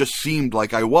 like, it just seemed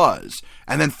like I was.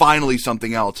 And then finally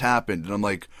something else happened, and I'm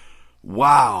like,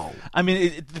 wow. I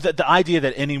mean, the idea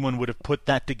that anyone would have put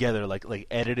that together, like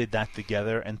edited that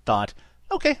together and thought,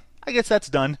 okay, I guess that's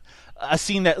done. A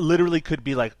scene that literally could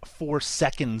be like 4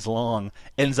 seconds long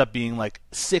ends up being like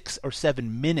 6 or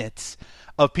 7 minutes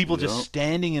of people just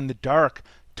standing in the dark,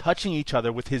 touching each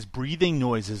other with his breathing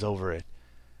noises over it.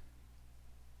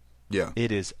 Yeah.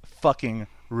 It is fucking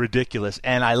ridiculous.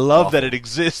 And I love that it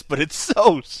exists, but it's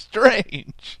so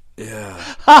strange.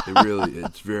 Yeah.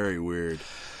 It's very weird.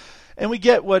 And we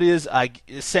get what is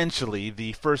essentially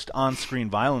the first on-screen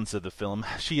violence of the film.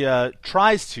 She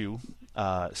tries to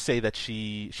say that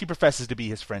she professes to be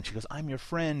his friend. She goes, I'm your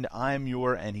friend,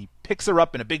 and he picks her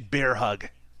up in a big bear hug.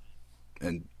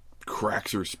 And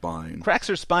cracks her spine. Cracks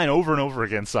her spine over and over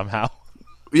again somehow.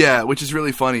 Yeah, which is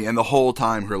really funny. And the whole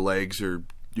time her legs are,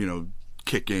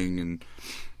 kicking and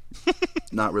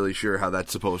not really sure how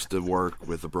that's supposed to work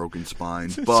with a broken spine.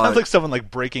 It But sounds like someone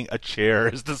like breaking a chair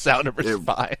is the sound of her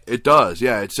spine. It does.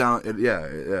 Yeah,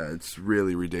 it's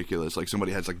really ridiculous. Like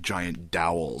somebody has like giant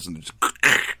dowels and just,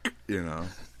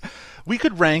 We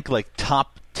could rank like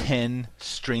top 10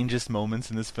 strangest moments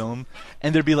in this film,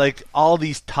 and there'd be like all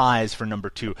these ties for number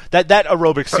 2. That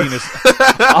aerobic scene is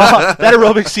that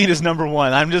aerobic scene is number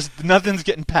 1. Nothing's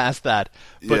getting past that.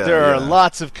 But there are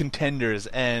lots of contenders,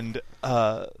 and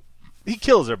he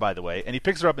kills her, by the way, and he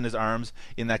picks her up in his arms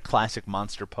in that classic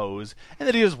monster pose, and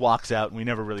then he just walks out, and we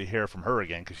never really hear from her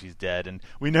again because she's dead, and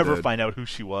we never find out who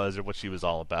she was or what she was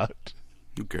all about.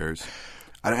 Who cares?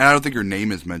 I don't think her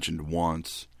name is mentioned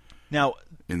once Now,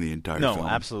 in the entire no, film.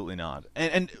 absolutely not.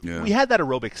 And Yeah. we had that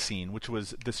aerobic scene, which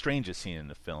was the strangest scene in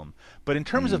the film. But in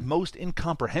terms of most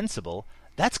incomprehensible,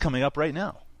 that's coming up right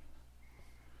now.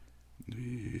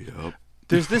 Yep.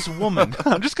 There's this woman.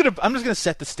 I'm just gonna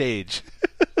set the stage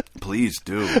Please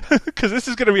do. because this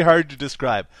is gonna be hard to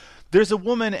describe. There's a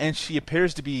woman, and she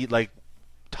appears to be like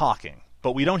talking,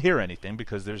 but we don't hear anything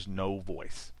because there's no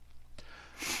voice.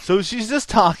 So she's just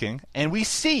talking, and we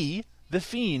see the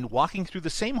Fiend walking through the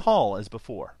same hall as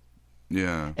before.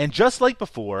 Yeah. And just like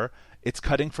before, it's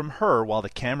cutting from her while the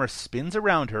camera spins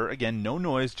around her. Again, no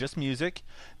noise, just music.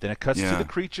 Then it cuts to Yeah. the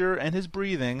creature and his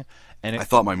breathing. And I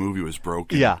thought my movie was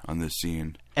broken Yeah. on this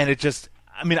scene. And it just,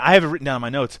 I mean, I have it written down in my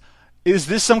notes. Is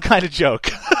this some kind of joke?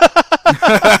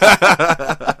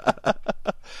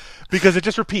 Because it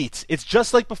just repeats. It's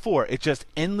just like before. It just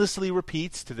endlessly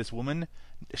repeats to this woman.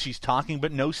 She's talking,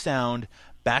 but no sound.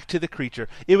 Back to the creature.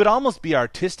 It would almost be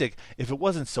artistic if it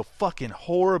wasn't so fucking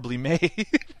horribly made.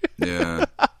 Yeah.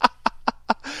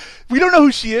 We don't know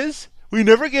who she is. We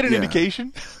never get an Yeah.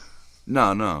 indication.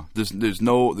 No. There's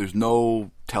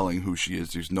no telling who she is.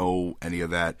 There's no any of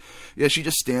that. Yeah, she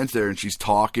just stands there and she's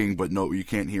talking, but no, you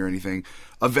can't hear anything.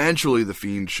 Eventually, the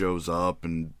Fiend shows up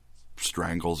and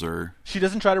strangles her. She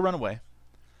doesn't try to run away.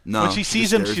 No, When she sees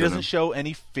just him, stares she at doesn't him. show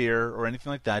any fear or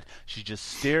anything like that. She just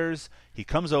stares. He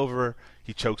comes over.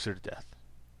 He chokes her to death.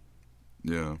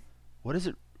 Yeah. What does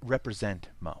it represent,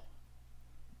 Mo?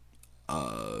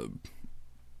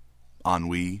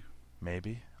 Ennui.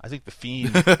 Maybe. I think the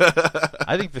Fiend.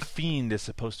 I think the Fiend is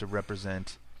supposed to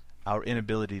represent our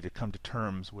inability to come to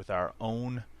terms with our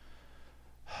own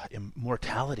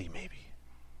immortality. Maybe.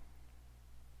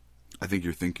 I think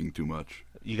you're thinking too much.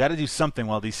 You got to do something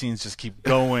while these scenes just keep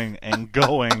going and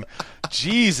going.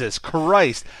 Jesus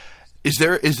Christ! Is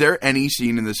there any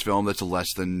scene in this film that's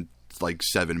less than like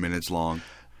 7 minutes long?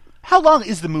 How long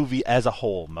is the movie as a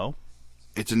whole, Mo?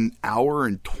 It's an hour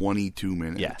and 22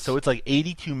 minutes. Yeah, so it's like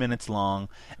 82 minutes long,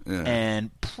 Yeah.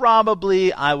 and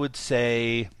probably I would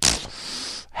say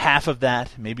half of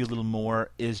that, maybe a little more,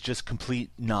 is just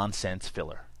complete nonsense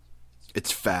filler.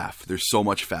 It's faff. There's so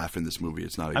much faff in this movie.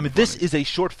 It's not even I mean, this funny. is a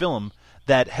short film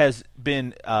that has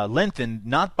been lengthened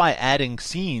not by adding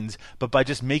scenes, but by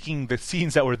just making the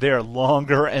scenes that were there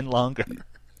longer and longer.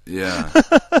 Yeah.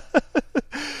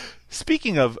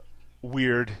 Speaking of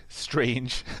weird,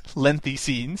 strange, lengthy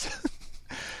scenes,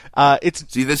 it's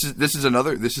See, this is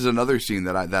another scene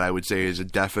that I would say is a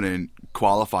definite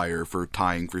qualifier for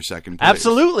tying for second place.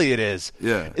 absolutely it is.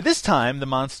 Yeah. This time, the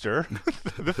monster,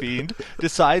 the Fiend,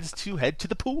 decides to head to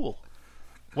the pool.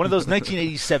 One of those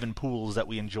 1987 pools that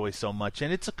we enjoy so much,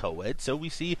 and it's a co-ed, so we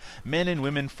see men and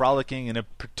women frolicking in a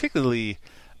particularly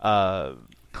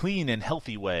clean and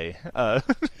healthy way.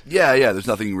 Yeah. There's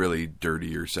nothing really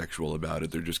dirty or sexual about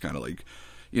it. They're just kind of like,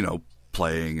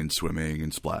 playing and swimming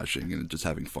and splashing and just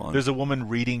having fun. There's a woman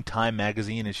reading Time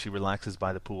magazine as she relaxes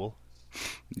by the pool.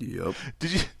 Yep.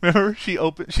 Did you remember she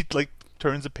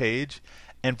turns a page,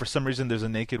 and for some reason there's a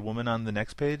naked woman on the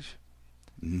next page?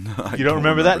 No, You don't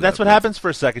remember that? That's what happens for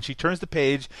a second. She turns the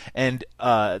page, and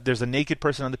there's a naked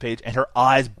person on the page, and her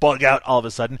eyes bug out all of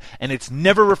a sudden, and it's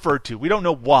never referred to. We don't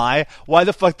know why. Why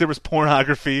the fuck there was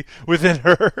pornography within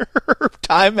her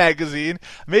Time magazine?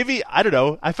 Maybe, I don't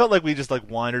know. I felt like we just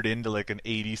wandered into an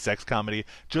 80s sex comedy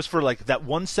just for that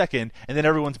 1 second, and then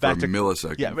everyone's back For to a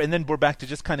millisecond. Yeah, and then we're back to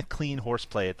just kind of clean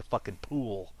horseplay at the fucking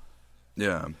pool.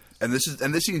 Yeah. And this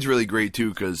scene's really great too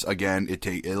because again it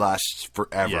lasts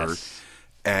forever. Yes.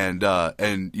 And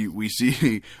we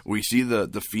see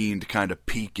the Fiend kind of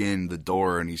peek in the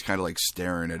door, and he's kind of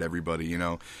staring at everybody.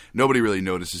 Nobody really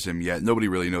notices him yet. Nobody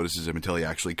really notices him until he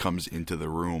actually comes into the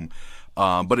room.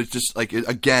 But it's just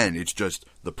it's just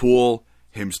the pool,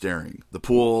 him staring, the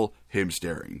pool, him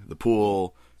staring, the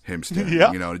pool, him staring.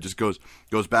 Yeah. It just goes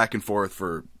back and forth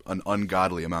for an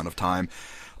ungodly amount of time.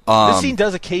 This scene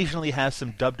does occasionally have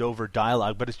some dubbed over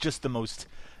dialogue, but it's just the most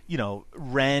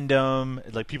random,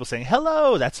 people saying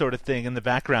hello, that sort of thing in the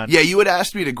background. Yeah, you had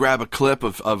asked me to grab a clip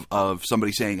of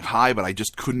somebody saying hi, but I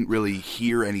just couldn't really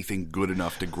hear anything good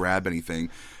enough to grab anything.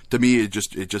 To me, it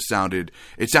just sounded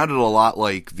a lot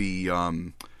like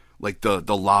the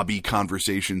lobby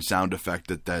conversation sound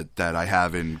effect that I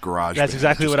have in GarageBand. That's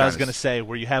exactly what I was going to say,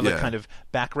 where you have a Yeah. kind of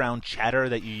background chatter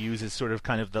that you use as sort of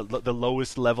kind of the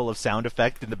lowest level of sound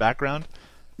effect in the background.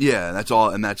 Yeah, and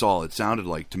that's all it sounded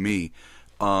like to me.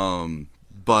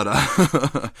 But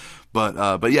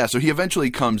yeah, so he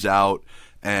eventually comes out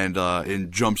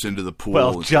and jumps into the pool.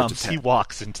 Well, and starts jumps. He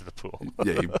walks into the pool.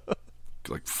 Yeah, he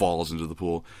falls into the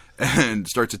pool and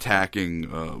starts attacking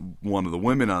one of the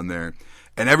women on there.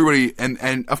 And everybody,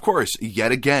 and of course,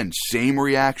 yet again, same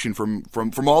reaction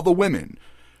from all the women.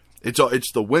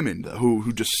 It's the women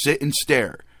who just sit and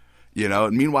stare, you know.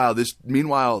 And meanwhile,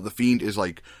 the Fiend is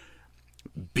like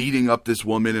beating up this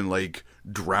woman and like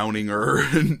drowning her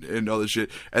and all this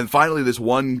shit. And finally, this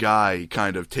one guy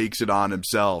kind of takes it on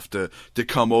himself to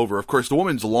come over. Of course, the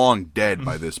woman's long dead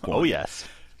by this point. Oh yes,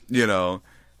 you know.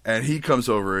 And he comes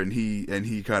over and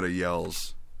he kind of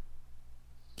yells,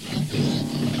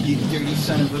 You dirty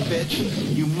son of a bitch.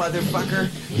 You motherfucker.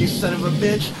 You son of a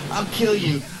bitch. I'll kill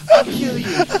you. I'll kill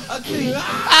you. I'll kill you.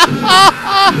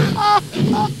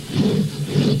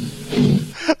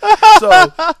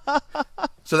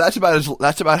 So that's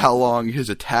about how long his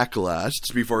attack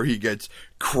lasts before he gets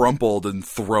crumpled and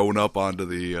thrown up onto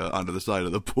the side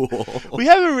of the pool. We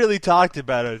haven't really talked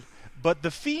about it, but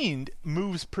the Fiend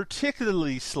moves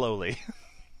particularly slowly.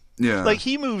 Yeah. Like,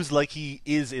 he moves like he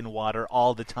is in water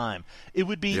all the time. It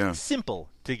would be Yeah. simple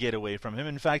to get away from him.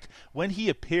 In fact, when he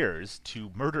appears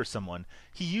to murder someone,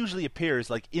 he usually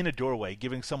appears like in a doorway,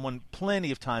 giving someone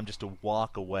plenty of time just to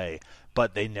walk away.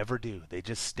 But they never do. They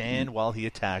just stand while he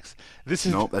attacks. This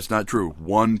is Nope, that's not true.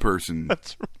 One person.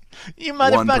 That's right. You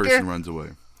motherfucker. One person runs away.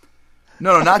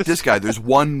 No, not this guy. There's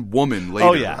one woman later.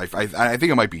 Oh, yeah. I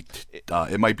think it might be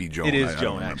Joan. It is I don't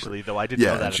Joan, remember. actually, though I didn't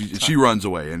know that. She runs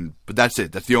away, but that's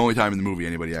it. That's the only time in the movie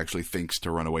anybody actually thinks to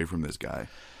run away from this guy.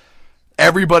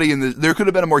 Everybody there could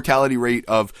have been a mortality rate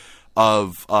of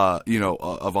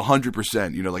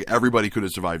 100%. You know, like everybody could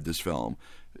have survived this film.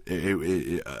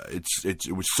 It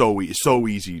was so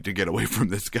easy to get away from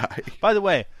this guy. By the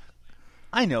way,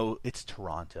 I know it's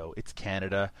Toronto, it's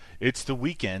Canada, it's the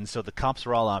weekend, so the cops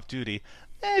are all off duty.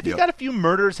 If you got a few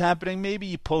murders happening, maybe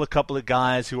you pull a couple of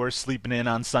guys who are sleeping in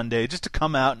on Sunday just to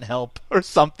come out and help or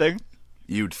something.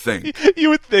 You'd think. You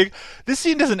would think. This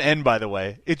scene doesn't end, by the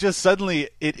way. It just suddenly,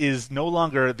 it is no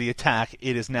longer the attack.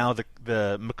 It is now the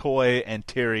McCoy and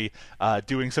Terry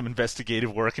doing some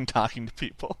investigative work and talking to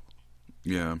people.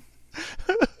 Yeah.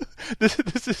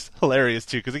 This is hilarious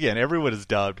too, because again, everyone is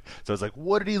dubbed. So it's like,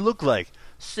 what did he look like?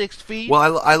 6 feet?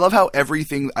 Well, I love how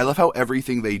everything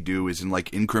they do is in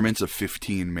like increments of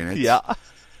 15 minutes. Yeah.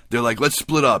 They're like, let's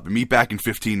split up and meet back in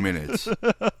 15 minutes.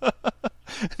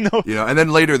 No. You know, and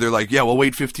then later they're like, yeah, we'll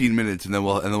wait 15 minutes and then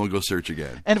we'll go search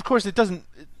again. And of course, it doesn't.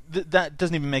 That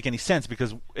doesn't even make any sense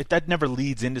because that never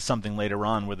leads into something later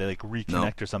on where they like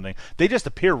reconnect or something. They just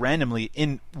appear randomly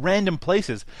in random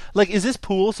places. Like, is this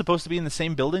pool supposed to be in the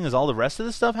same building as all the rest of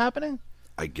the stuff happening?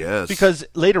 I guess. Because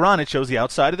later on it shows the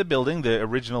outside of the building, the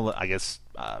original, I guess,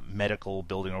 medical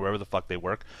building or wherever the fuck they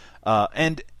work,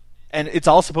 and it's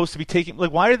all supposed to be taking.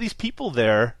 Like, why are these people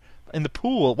there in the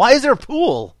pool? Why is there a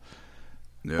pool?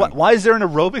 Yeah. Why is there an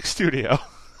aerobic studio?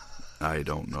 I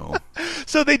don't know.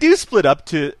 So they do split up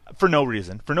for no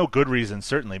reason, for no good reason,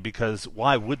 certainly, because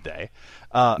why would they?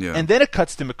 And then it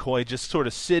cuts to McCoy just sort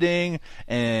of sitting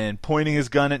and pointing his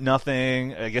gun at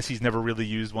nothing. I guess he's never really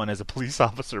used one as a police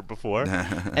officer before.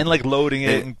 And like loading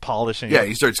it and polishing it. Yeah,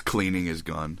 he starts cleaning his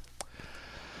gun.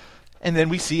 And then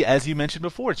we see, as you mentioned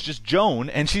before, it's just Joan,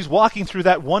 and she's walking through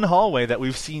that one hallway that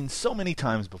we've seen so many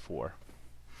times before.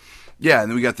 Yeah,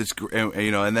 and then we got this,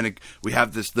 and then we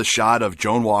have the shot of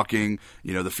Joan walking,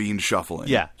 the Fiend shuffling.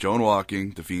 Yeah. Joan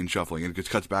walking, the Fiend shuffling, and it just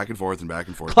cuts back and forth and back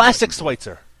and forth. Classic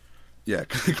Schweitzer. Yeah,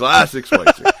 classic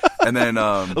Schweitzer. And then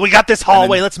we got this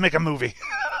hallway. Let's make a movie.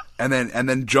 And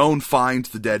then Joan finds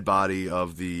the dead body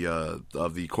of the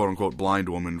quote unquote blind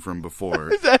woman from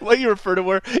before. Is that what you refer to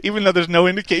her? Even though there's no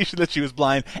indication that she was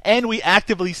blind, and we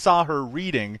actively saw her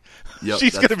reading. Yep,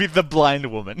 she's going to be the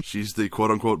blind woman. She's the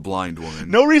quote unquote blind woman.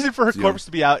 No reason for her corpse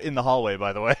to be out in the hallway,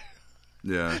 by the way.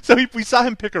 Yeah. So we saw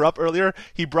him pick her up earlier.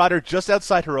 He brought her just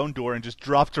outside her own door and just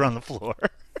dropped her on the floor.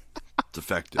 It's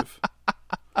effective.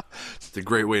 It's a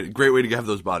great way to have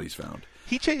those bodies found.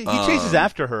 He chases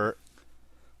after her.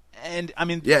 And I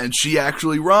mean, yeah, and she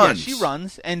actually runs. Yeah, she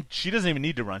runs, and she doesn't even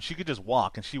need to run. She could just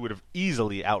walk, and she would have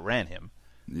easily outran him.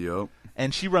 Yep.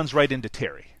 And she runs right into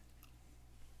Terry.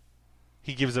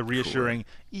 He gives a reassuring,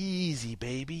 "Easy,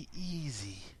 baby,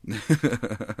 easy."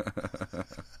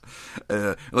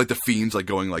 Like the Fiend's like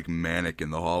going like manic in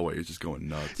the hallway. He's just going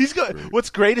nuts. What's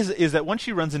great is that once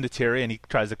she runs into Terry and he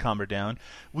tries to calm her down,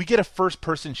 we get a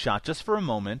first-person shot just for a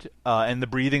moment, and the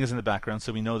breathing is in the background,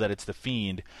 so we know that it's the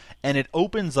Fiend. And it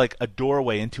opens like a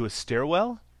doorway into a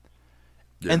stairwell,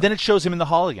 and then it shows him in the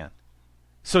hall again.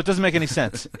 So it doesn't make any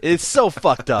sense. It's so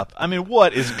fucked up. I mean,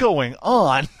 what is going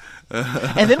on?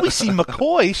 And then we see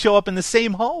McCoy show up in the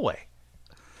same hallway.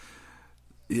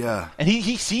 Yeah. And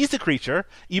he sees the creature,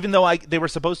 even though they were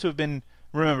supposed to have been.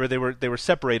 Remember, they were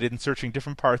separated and searching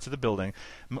different parts of the building.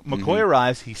 McCoy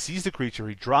arrives. He sees the creature.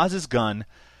 He draws his gun,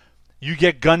 You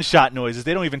get gunshot noises.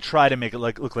 They don't even try to make it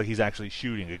look like he's actually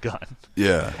shooting a gun.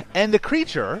 Yeah. And the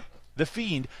creature, the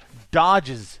fiend,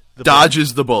 dodges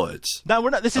the bullets. Now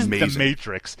this isn't the Amazing.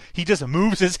 Matrix. He just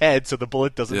moves his head so the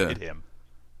bullet doesn't hit him.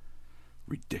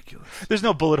 Ridiculous. There's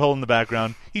no bullet hole in the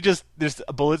background. There's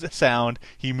a bullet sound.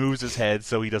 He moves his head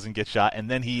so he doesn't get shot,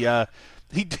 and then he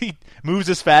moves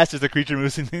as fast as the creature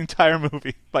moves in the entire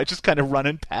movie by just kind of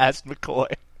running past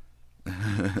McCoy.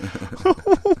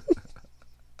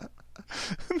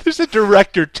 There's a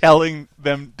director telling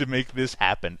them to make this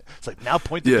happen. It's like, now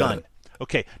point the gun.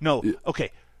 Okay, no,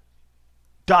 okay.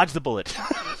 Dodge the bullet.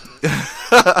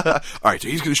 All right, so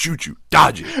he's going to shoot you.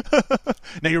 Dodge it.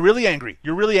 Now you're really angry.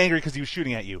 You're really angry because he was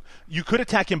shooting at you. You could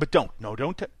attack him, but don't. No,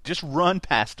 don't. Just run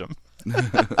past him.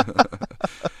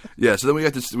 Yeah, so then we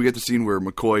get the scene where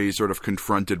McCoy is sort of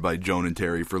confronted by Joan and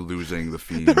Terry for losing the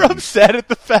fiend. They're upset at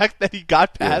the fact that he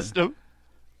got past him.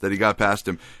 That he got past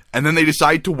him. And then they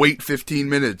decide to wait 15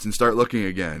 minutes and start looking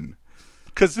again.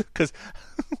 Because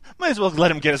might as well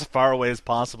let him get as far away as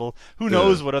possible. Who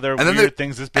knows what other weird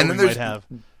things this building might have.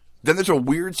 Then there's a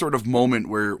weird sort of moment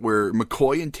where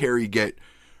McCoy and Terry get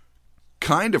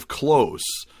kind of close.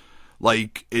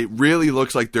 Like, it really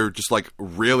looks like they're just, like,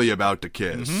 really about to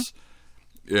kiss.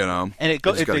 Mm-hmm. You know? And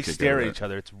they stare at each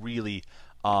other. It's really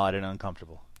odd and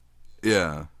uncomfortable.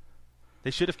 Yeah. They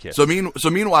should have kissed. So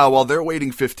meanwhile, while they're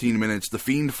waiting 15 minutes, the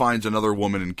fiend finds another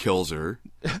woman and kills her.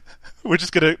 We're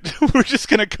just gonna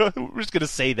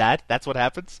say that. That's what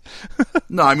happens.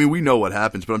 No, I mean, we know what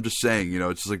happens, but I'm just saying,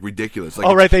 it's just, like, ridiculous. Like,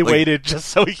 all right, they waited just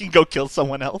so he can go kill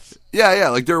someone else. Yeah,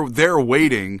 like they're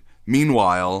waiting.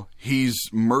 Meanwhile, he's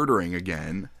murdering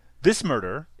again. This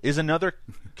murder is another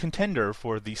contender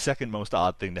for the second most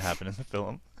odd thing to happen in the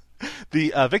film.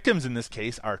 The victims in this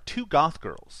case are two goth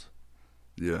girls.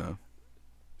 Yeah.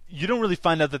 You don't really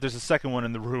find out that there's a second one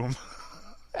in the room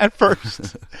at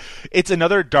first. It's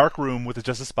another dark room with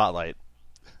just a spotlight.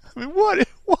 I mean, what?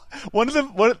 One of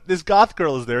them, this goth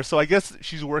girl is there, so I guess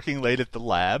she's working late at the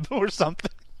lab or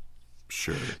something.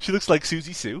 Sure. She looks like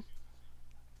Susie Sue.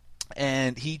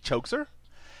 And he chokes her.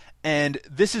 And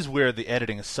this is where the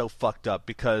editing is so fucked up,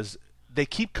 because they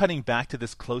keep cutting back to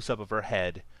this close-up of her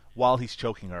head while he's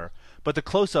choking her. But the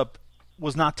close-up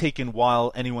was not taken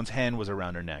while anyone's hand was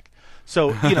around her neck.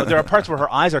 So, there are parts where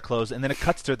her eyes are closed, and then it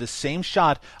cuts to the same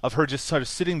shot of her just sort of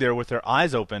sitting there with her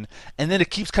eyes open, and then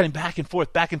it keeps cutting back and forth,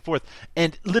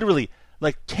 and literally,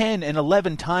 like 10 and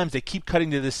 11 times they keep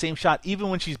cutting to the same shot, even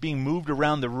when she's being moved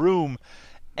around the room,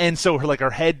 and so her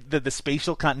head, the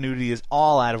spatial continuity is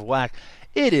all out of whack.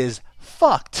 It is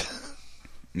fucked.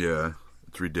 Yeah.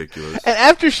 It's ridiculous. And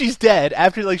after she's dead,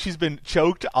 after she's been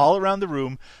choked all around the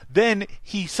room, then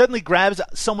he suddenly grabs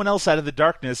someone else out of the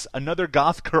darkness, another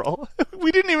goth girl.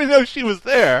 We didn't even know she was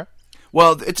there.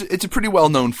 Well, it's a pretty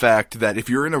well-known fact that if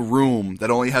you're in a room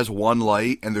that only has one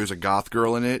light and there's a goth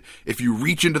girl in it, if you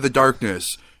reach into the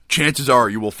darkness, chances are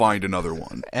you will find another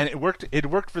one. And it worked. It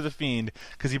worked for the fiend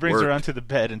because he brings her onto the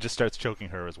bed and just starts choking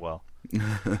her as well.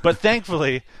 But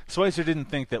thankfully, Schweitzer didn't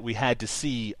think that we had to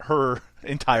see her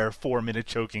entire 4-minute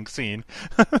choking scene.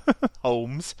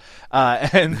 Holmes,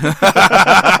 and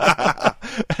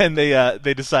and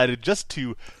they decided just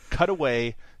to cut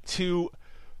away to.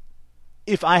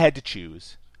 If I had to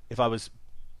choose, if I was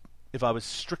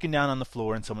stricken down on the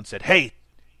floor and someone said, "Hey,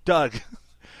 Doug,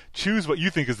 choose what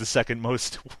you think is the second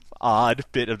most odd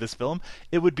bit of this film,"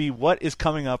 it would be what is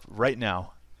coming up right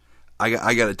now.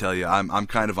 I got to tell you, I'm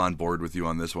kind of on board with you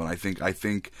on this one. I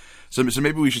think so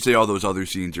maybe we should say all those other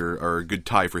scenes are a good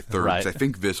tie for third. Right. I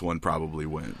think this one probably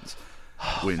wins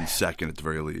second at the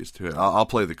very least. I'll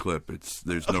play the clip.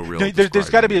 There's no real. There's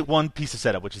got to be one piece of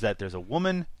setup, which is that there's a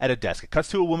woman at a desk. It cuts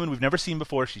to a woman we've never seen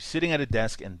before. She's sitting at a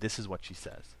desk, and this is what she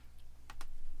says.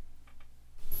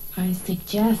 I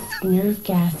suggest nerve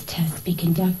gas tests be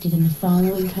conducted in the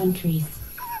following countries: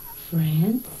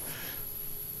 France.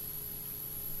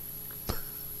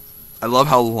 I love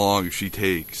how long she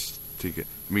takes to get.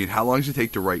 I mean, how long does it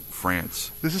take to write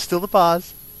France? This is still the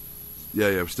pause. Yeah,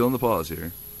 I'm still in the pause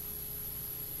here.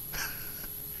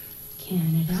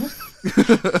 Canada.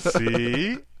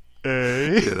 C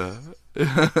A.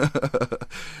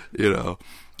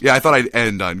 Yeah, I thought I'd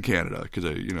end on Canada because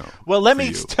Well, let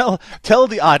me tell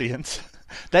the audience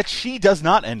that she does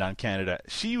not end on Canada.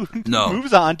 She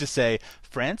moves on to say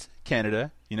France,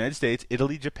 Canada, United States,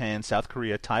 Italy, Japan, South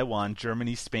Korea, Taiwan,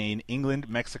 Germany, Spain, England,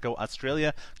 Mexico,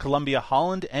 Australia, Colombia,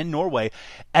 Holland, and Norway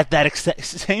at that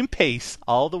same pace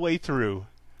all the way through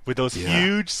with those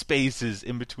huge spaces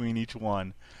in between each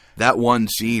one. That one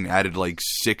scene added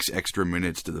 6 extra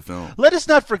minutes to the film. Let us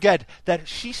not forget that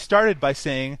she started by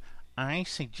saying, I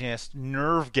suggest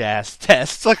nerve gas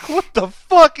tests. Like, what the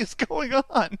fuck is going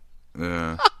on?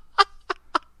 Yeah.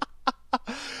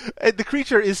 And the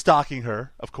creature is stalking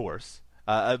her, of course.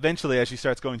 Eventually, as she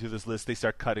starts going through this list, they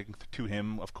start cutting to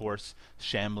him, of course,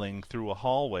 shambling through a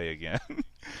hallway again.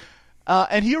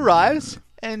 And he arrives,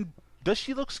 and does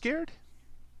she look scared?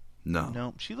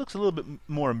 No, she looks a little bit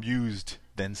more amused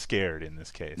than scared in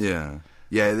this case. Yeah.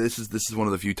 Yeah, this is one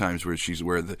of the few times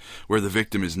where the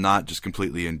victim is not just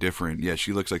completely indifferent. Yeah,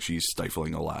 she looks like she's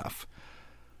stifling a laugh.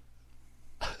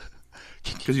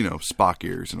 Because, Spock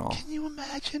ears and all. Can you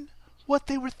imagine what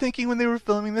they were thinking when they were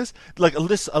filming this? Like a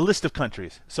list of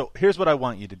countries. So here's what I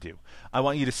want you to do. I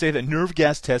want you to say that nerve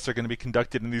gas tests are going to be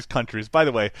conducted in these countries. By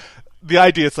the way, the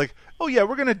idea is like, oh yeah,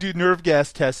 we're going to do nerve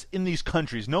gas tests in these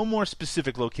countries. No more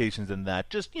specific locations than that.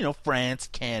 Just, France,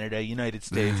 Canada, United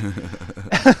States.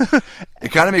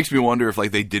 It kind of makes me wonder if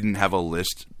they didn't have a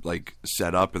list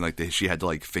set up and she had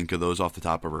to think of those off the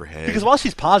top of her head. Because while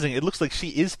she's pausing, it looks like she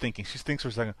is thinking. She thinks for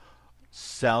a second,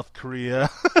 South Korea,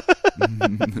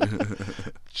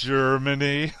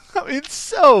 Germany. It's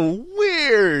so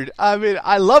weird. I mean,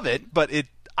 I love it, but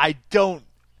I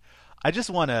just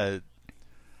want to.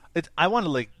 I want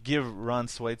to give Ron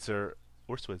Schweitzer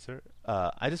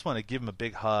I just want to give him a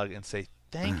big hug and say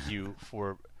thank you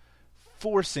for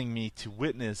forcing me to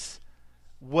witness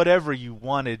whatever you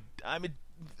wanted. I mean,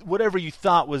 whatever you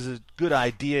thought was a good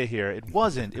idea here. It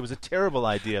wasn't. It was a terrible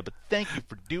idea, but thank you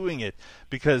for doing it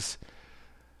because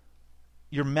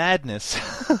your madness.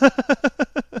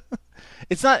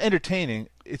 It's not entertaining.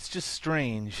 It's just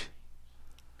strange.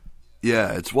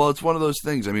 Yeah, it's one of those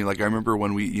things. I mean, I remember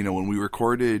when we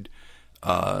recorded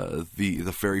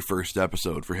the very first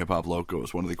episode for Hip Hop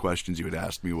Locos, one of the questions you had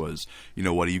asked me was,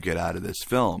 what do you get out of this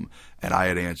film? And I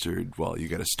had answered, well, you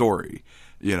get a story,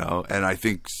 and I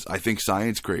think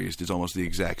Science Crazed is almost the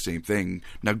exact same thing.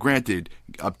 Now, granted,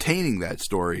 obtaining that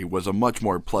story was a much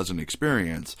more pleasant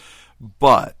experience,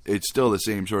 but it's still the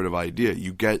same sort of idea.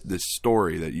 You get this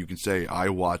story that you can say, I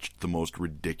watched the most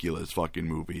ridiculous fucking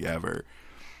movie ever.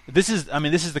 This is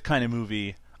the kind of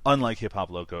movie, unlike Hip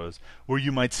Hop Locos, where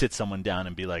you might sit someone down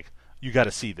and be like, you got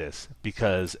to see this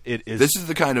because it is. This is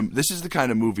the kind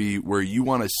of movie where you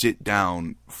want to sit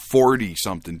down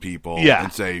 40-something people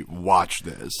and say, watch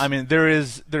this. I mean,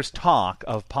 there's talk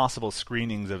of possible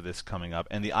screenings of this coming up,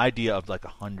 and the idea of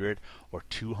 100 or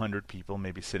 200 people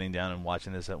maybe sitting down and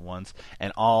watching this at once,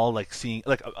 and all seeing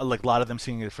a lot of them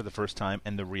seeing it for the first time,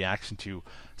 and the reaction to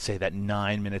say that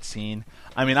 9-minute scene.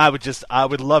 I mean, I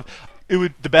would love.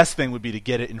 The best thing would be to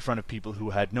get it in front of people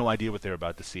who had no idea what they were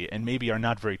about to see and maybe are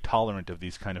not very tolerant of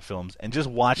these kind of films and just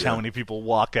watch how many people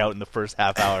walk out in the first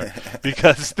half hour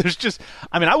because there's just,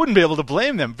 I wouldn't be able to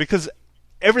blame them because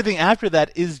everything after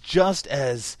that is just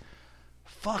as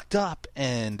fucked up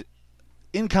and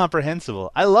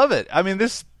incomprehensible. I love it. I mean,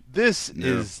 this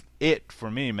is it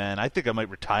for me, man. I think I might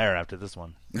retire after this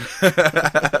one.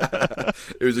 It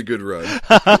was a good run.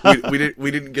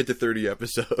 We didn't get to 30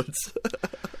 episodes.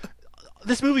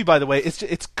 This movie, by the way,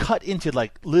 it's cut into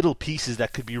little pieces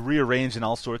that could be rearranged in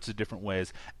all sorts of different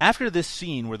ways. After this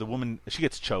scene where the woman, she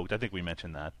gets choked, I think we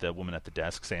mentioned that, the woman at the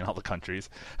desk saying all the countries.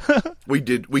 We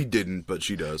didn't, but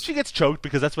she does. She gets choked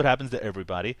because that's what happens to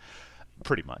everybody,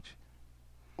 pretty much.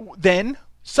 Then,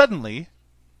 suddenly,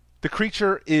 the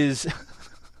creature is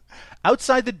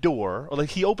outside the door, or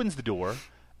he opens the door,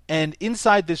 and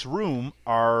inside this room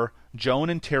are Joan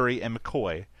and Terry and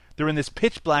McCoy. They're in this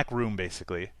pitch black room,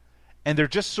 basically. And they're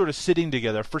just sort of sitting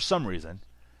together for some reason.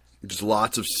 Just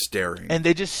lots of staring. And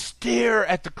they just stare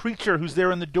at the creature who's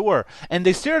there in the door. And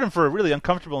they stare at him for a really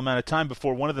uncomfortable amount of time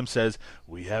before one of them says,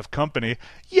 "We have company."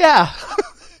 Yeah,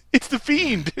 it's the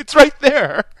Fiend. It's right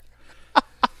there.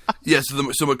 Yeah, so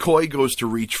McCoy goes to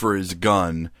reach for his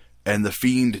gun, and the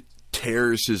Fiend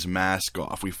tears his mask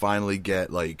off. We finally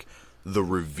get, the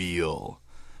reveal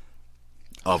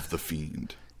of the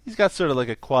Fiend. He's got sort of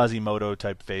a Quasimodo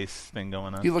type face thing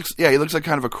going on. He looks like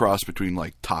kind of a cross between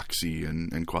Toxie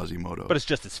and Quasimodo. But it's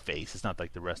just his face. It's not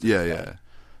like the rest of his face.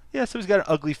 Yeah, so he's got an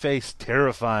ugly face.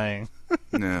 Terrifying.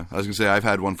 Yeah, I was going to say, I've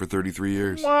had one for 33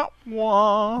 years. Wah,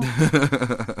 wah.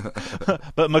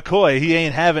 But McCoy, he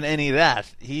ain't having any of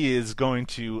that. He is going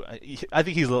to... I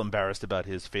think he's a little embarrassed about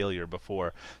his failure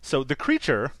before. So the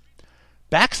creature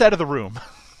backs out of the room.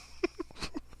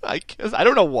 I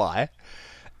don't know why.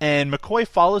 And McCoy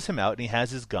follows him out, and he has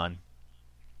his gun.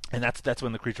 And that's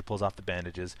when the creature pulls off the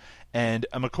bandages. And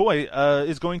McCoy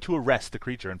is going to arrest the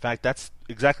creature. In fact, that's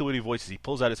exactly what he voices. He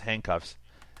pulls out his handcuffs.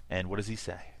 And what does he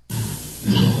say?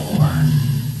 You're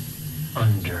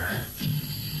under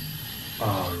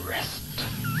arrest.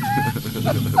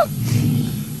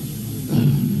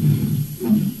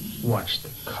 Watch the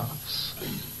cuffs.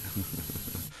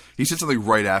 He said something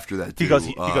right after that, too. He goes,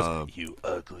 "You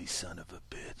ugly son of a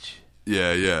bitch."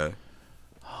 Yeah.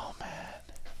 Oh, man.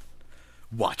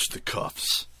 Watch the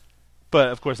cuffs. But,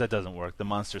 of course, that doesn't work. The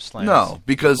monster slams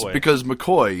because McCoy.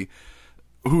 McCoy,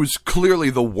 who's clearly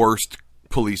the worst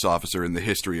police officer in the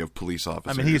history of police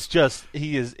officers. I mean,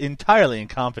 he is entirely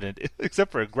incompetent,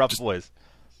 except for a gruff voice.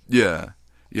 Yeah.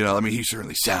 He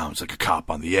certainly sounds like a cop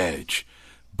on the edge.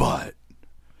 But,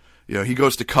 he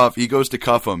goes to cuff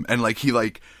him, and, he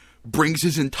brings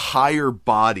his entire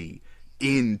body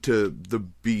into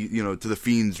the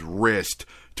fiend's wrist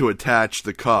to attach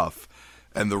the cuff,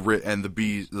 and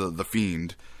the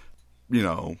fiend,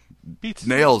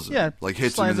 nails him,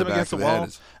 hits him in the back of the head.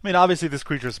 I mean, obviously this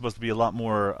creature is supposed to be a lot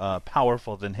more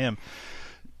powerful than him.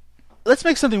 Let's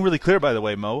make something really clear, by the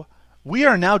way, Mo. We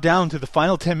are now down to the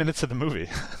final 10 minutes of the movie.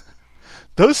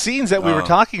 Those scenes that we were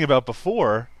talking about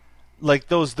before, like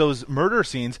those murder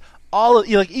scenes,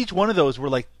 each one of those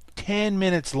were 10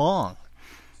 minutes long.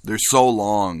 They're so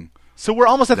long. So we're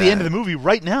almost at the end of the movie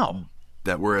right now.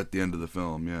 That we're at the end of the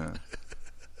film, yeah.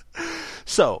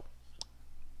 So,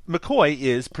 McCoy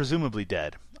is presumably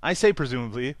dead. I say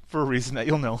presumably for a reason that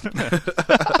you'll know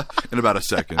in about a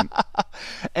second.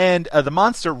 And the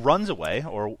monster runs away,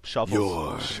 or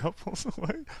shuffles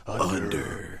away.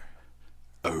 Under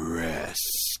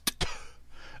arrest.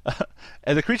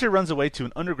 And the creature runs away to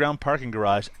an underground parking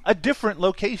garage, a different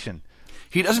location.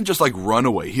 He doesn't just run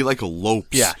away. He elopes.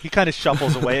 Yeah, he kind of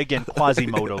shuffles away again,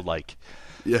 Quasimodo-like.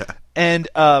 Yeah. And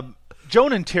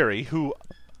Joan and Terry, who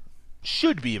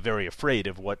should be very afraid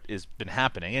of what has been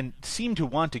happening and seem to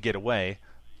want to get away,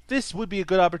 this would be a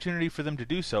good opportunity for them to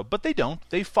do so, but they don't.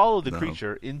 They follow the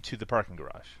creature into the parking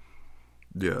garage.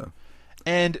 Yeah.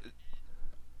 And,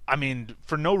 I mean,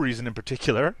 for no reason in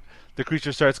particular, the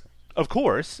creature starts, of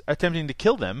course, attempting to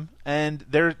kill them, and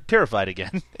they're terrified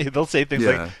again. They'll say things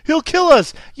like, "He'll kill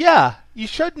us!" Yeah, you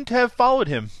shouldn't have followed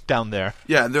him down there.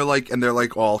 Yeah, and they're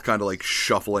all kind of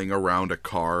shuffling around a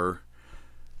car.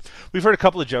 We've heard a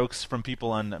couple of jokes from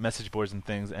people on message boards and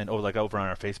things, and over on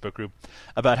our Facebook group,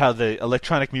 about how the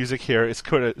electronic music here is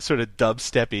sort of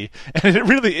dubsteppy, and it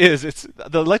really is. It's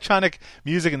the electronic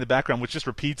music in the background, which just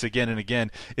repeats again and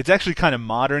again. It's actually kind of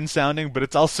modern sounding, but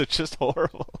it's also just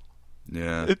horrible.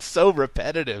 Yeah, it's so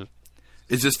repetitive.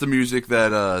 Is this the music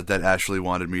that Ashley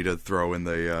wanted me to throw in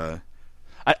the?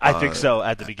 I think so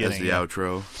at the beginning. As the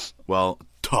outro. Well,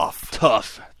 tough.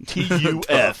 TUF.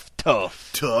 Tough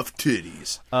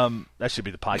titties. That should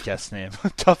be the podcast name.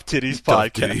 Tough Titties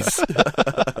Podcast.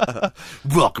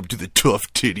 Titties. Welcome to the Tough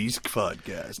Titties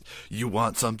Podcast. You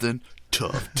want something?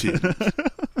 Tough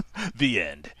titties. The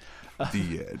end.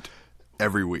 The end.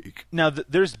 Every week. Now,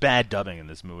 there's bad dubbing in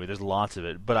this movie. There's lots of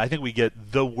it. But I think we get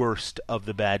the worst of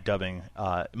the bad dubbing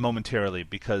momentarily,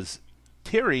 because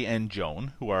Terry and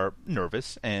Joan, who are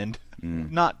nervous and do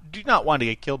not want to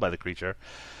get killed by the creature,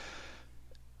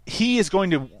 Terry is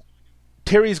going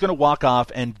to walk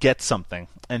off and get something.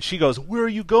 And she goes, "Where are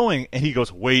you going?" And he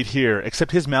goes, "Wait here."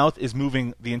 Except his mouth is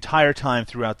moving the entire time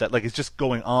throughout that. It's just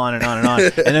going on and on and on.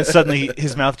 And then suddenly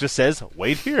his mouth just says,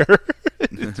 "Wait here."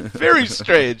 It's very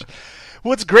strange.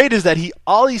 What's great is that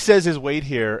all he says is "wait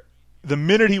here." The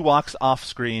minute he walks off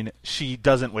screen, she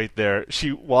doesn't wait there.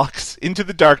 She walks into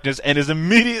the darkness and is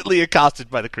immediately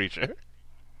accosted by the creature.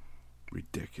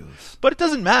 Ridiculous. But it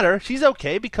doesn't matter. She's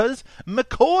okay because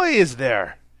McCoy is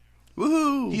there.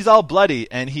 Woohoo! He's all bloody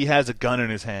and he has a gun in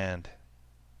his hand.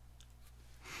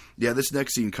 Yeah, this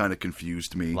next scene kind of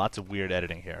confused me. Lots of weird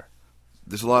editing here.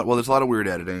 There's a lot of weird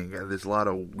editing. There's a lot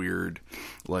of weird,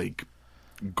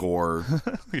 gore.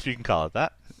 If you can call it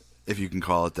that. If you can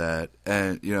call it that.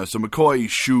 And, so McCoy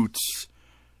shoots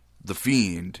the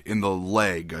fiend in the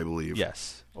leg, I believe.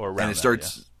 Yes. Or around and it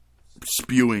starts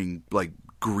spewing,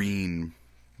 green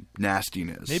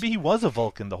nastiness. Maybe he was a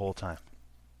Vulcan the whole time.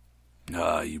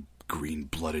 You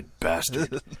green-blooded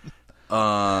bastard.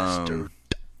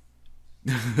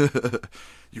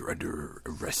 You're under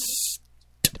arrest.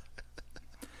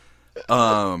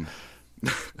 So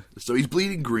he's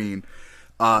bleeding green.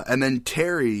 And then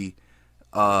Terry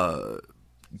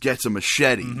gets a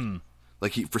machete. Mm-hmm.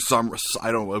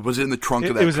 Was it in the trunk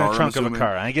of that car? It was in the trunk of a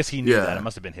car. I guess he knew that. It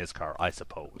must have been his car, I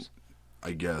suppose.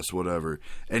 I guess, whatever.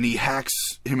 And he hacks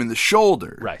him in the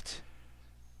shoulder. Right.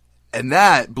 And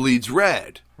that bleeds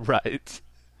red. Right.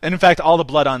 And in fact, all the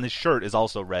blood on this shirt is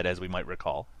also red, as we might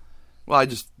recall. Well, I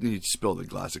just need to spill the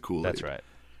glass of Kool-Aid. That's right.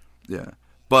 Yeah.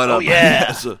 But, oh,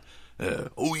 yeah!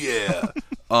 Oh, yeah.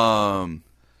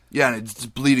 Yeah, and it's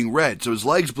bleeding red. So his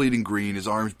leg's bleeding green, his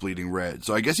arm's bleeding red.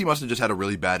 So I guess he must have just had a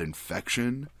really bad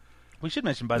infection. We should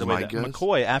mention, by the Is way, my that guess.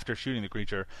 McCoy, after shooting the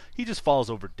creature, he just falls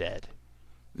over dead.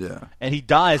 Yeah. And he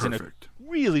dies Perfect. in a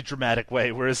really dramatic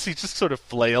way, whereas he just sort of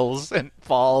flails and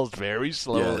falls very Yeah,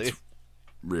 slowly. it's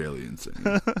really insane.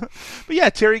 But yeah,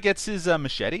 Terry gets his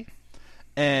machete,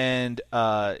 and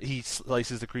he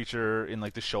slices the creature in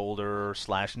like the shoulder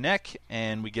 / neck,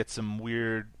 and we get some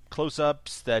weird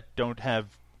close-ups that don't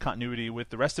have continuity with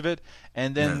the rest of it,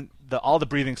 and then all the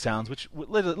breathing sounds, which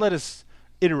let us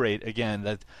iterate again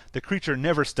that the creature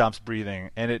never stops breathing,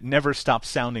 and it never stops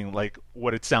sounding like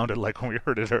what it sounded like when we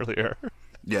heard it earlier.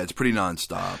 Yeah, it's pretty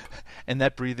nonstop. And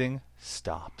that breathing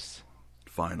stops.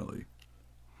 Finally.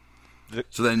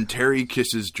 So then Terry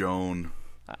kisses Joan.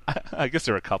 I guess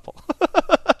they're a couple.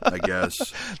 I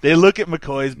guess. They look at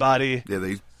McCoy's body. Yeah,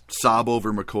 they sob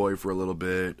over McCoy for a little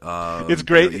bit. It's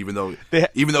great. Even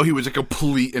though he was a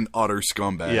complete and utter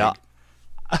scumbag. Yeah.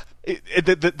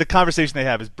 The conversation they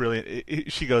have is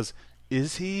brilliant. She goes,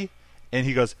 "Is he?" And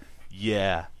he goes,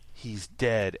 "Yeah, he's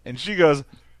dead." And she goes,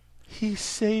 "He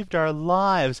saved our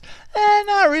lives."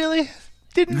 Not really.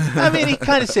 Didn't. I mean, he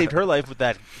kind of saved her life with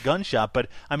that gunshot, but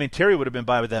I mean, Terry would have been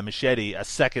by with that machete a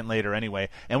second later anyway.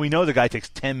 And we know the guy takes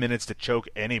 10 minutes to choke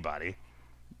anybody.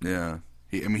 Yeah.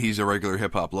 He's a regular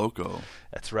hip hop loco.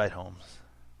 That's right, Holmes.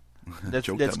 Let's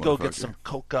Choke go that get some motherfucker.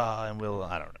 coca, and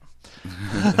I don't know.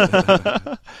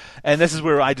 And this is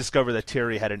where I discovered that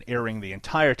Terry had an earring the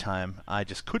entire time. I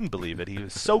just couldn't believe it. He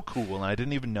was so cool, and I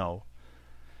didn't even know.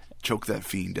 Choke that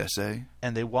fiend, essay.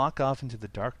 And they walk off into the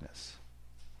darkness.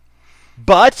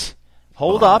 But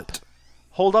hold up,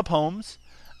 Holmes.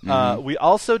 We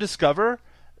also discover,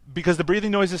 because the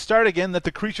breathing noises start again, that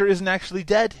the creature isn't actually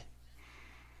dead.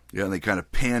 Yeah, and they kind of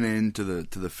pan into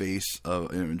the face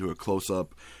into a close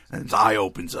up, and his eye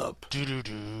opens up.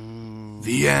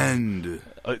 The end.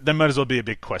 There might as well be a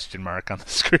big question mark on the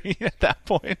screen at that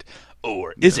point,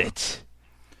 or is it?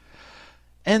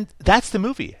 And that's the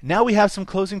movie. Now we have some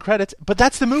closing credits, but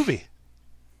that's the movie.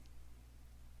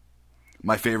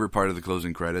 My favorite part of the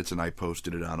closing credits, and I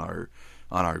posted it on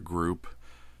our group,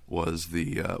 was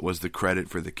the credit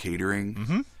for the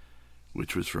catering,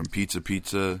 which was from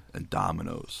Pizza and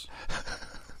Domino's.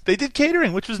 They did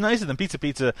catering, which was nice of them.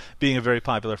 Pizza being a very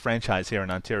popular franchise here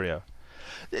in Ontario.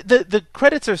 The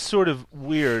credits are sort of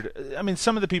weird. I mean,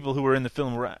 some of the people who were in the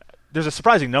film there's a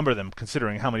surprising number of them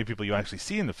considering how many people you actually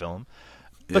see in the film.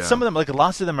 But some of them, like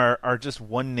lots of them, are just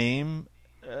one name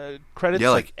credits. Yeah,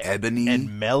 like Ebony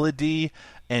and Melody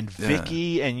and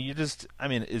Vicky, and you just, I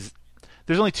mean,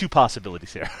 there's only two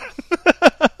possibilities here.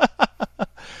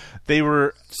 They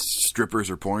were strippers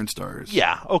or porn stars.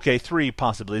 Yeah, okay, three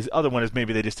possibilities. The other one is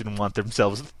maybe they just didn't want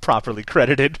themselves properly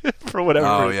credited for whatever.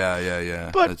 Oh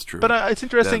yeah, but, that's true. But it's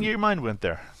interesting your mind went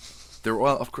there.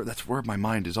 Well, of course, that's where my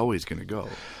mind is always going to go.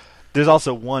 There's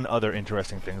also one other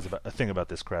interesting thing about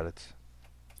this credits.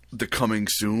 The coming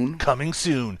soon,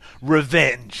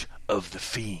 Revenge of the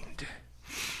Fiend.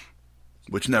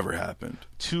 Which never happened.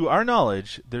 To our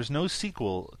knowledge, there's no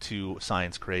sequel to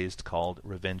Science Crazed called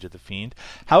Revenge of the Fiend.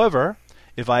 However,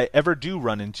 if I ever do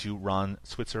run into Ron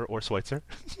Switzer or Schweitzer,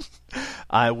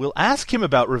 I will ask him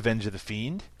about Revenge of the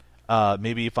Fiend.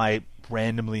 Maybe if I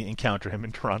randomly encounter him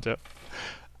in Toronto.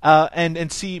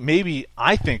 And see, maybe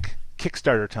I think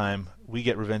Kickstarter time, we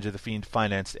get Revenge of the Fiend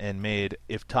financed and made.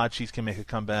 If Todd Sheets can make a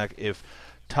comeback, if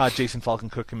Todd Jason Falcon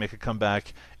Cook can make a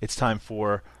comeback, it's time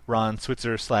for Ron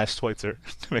Switzer / Schweitzer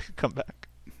to make a comeback.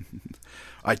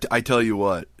 I tell you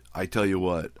what.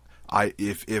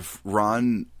 If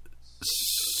Ron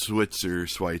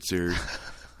Schweitzer,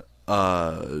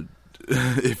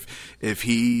 if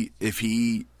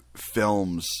he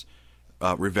films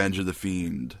Revenge of the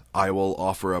Fiend, I will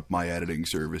offer up my editing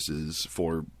services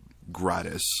for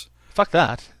gratis. Fuck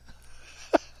that.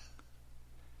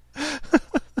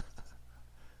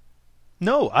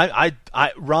 No,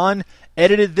 Ron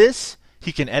edited this.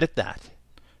 He can edit that.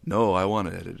 No, I want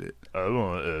to edit it. I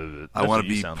want to edit it. I want to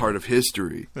be part of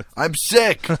history. I'm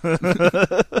sick. Of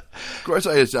course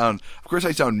I sound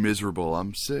miserable.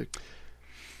 I'm sick.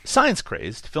 Science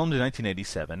Crazed, filmed in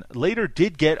 1987, later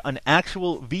did get an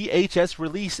actual VHS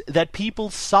release that people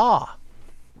saw.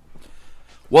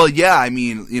 Well, yeah, I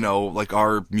mean, like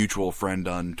our mutual friend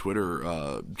on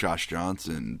Twitter, Josh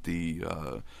Johnson, the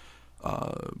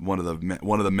one of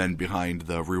the men behind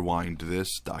the Rewind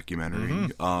This documentary.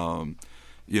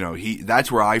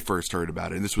 That's where I first heard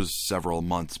about it, and this was several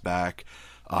months back.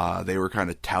 They were kind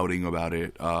of touting about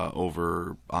it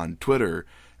over on Twitter,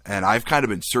 and I've kind of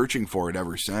been searching for it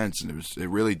ever since. And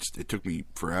it took me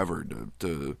forever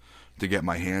to get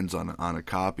my hands on a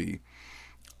copy.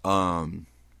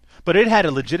 but it had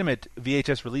a legitimate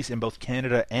VHS release in both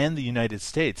Canada and the United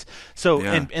States. So,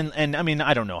 Yeah. and I mean,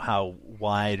 I don't know how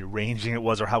wide-ranging it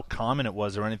was or how common it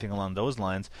was or anything along those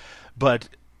lines, but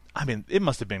I mean, it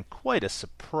must have been quite a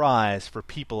surprise for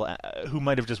people who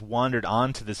might have just wandered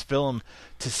onto this film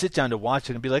to sit down to watch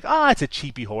it and be like, it's a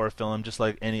cheapy horror film just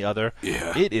like any other.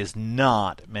 Yeah. It is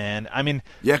not, man. I mean...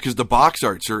 Yeah, because the box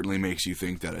art certainly makes you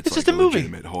think that it's like just a movie.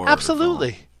 legitimate horror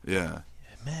Absolutely. film. Yeah.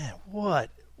 Man, what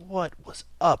was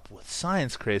up with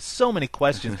Science Craze? So many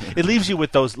questions. It leaves you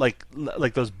with those like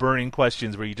those burning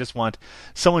questions where you just want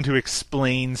someone to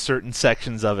explain certain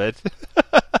sections of it.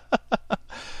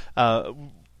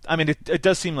 I mean, it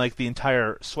does seem like the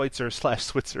entire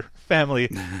Schweitzer/Switzer family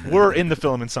were in the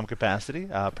film in some capacity.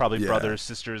 Probably brothers,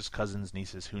 sisters, cousins,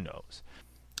 nieces, who knows.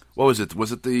 What was it?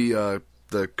 Was it the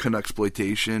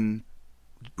Canuxploitation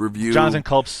review? Jonathan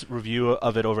Culp's review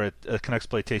of it over at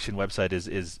Canuxploitation website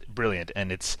is brilliant,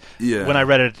 and it's when I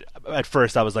read it at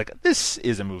first, I was like, this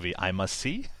is a movie I must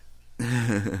see.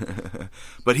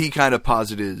 But he kind of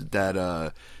posited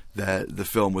that the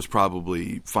film was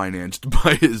probably financed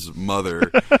by his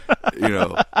mother,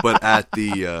 but at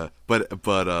the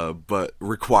but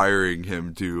requiring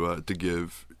him to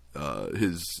give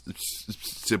his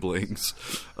siblings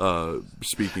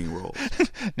speaking roles.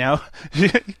 Now,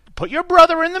 put your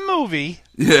brother in the movie.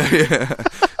 Yeah,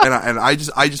 and I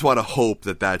just want to hope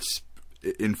that that's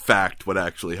in fact what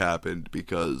actually happened,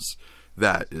 because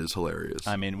that is hilarious.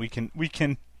 I mean, we can we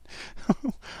can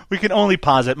only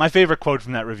posit. My favorite quote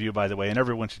from that review, by the way, and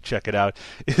everyone should check it out,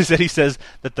 is that he says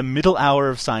that the middle hour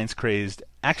of Science Crazed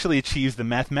actually achieves the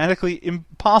mathematically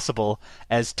impossible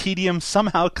as tedium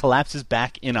somehow collapses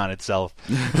back in on itself.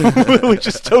 Which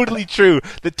is totally true.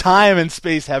 The time and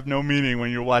space have no meaning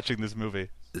when you're watching this movie.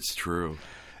 It's true.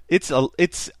 It's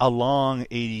a long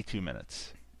 82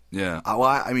 minutes. Yeah. Well,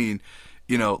 I mean,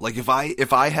 like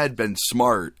if I had been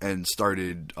smart and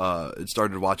started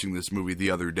watching this movie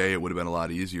the other day, it would have been a lot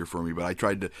easier for me. But I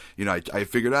tried to, I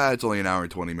figured, it's only an hour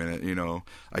and 20 minutes.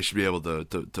 I should be able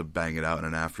to bang it out in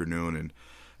an afternoon. And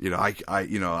I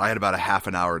had about a half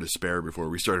an hour to spare before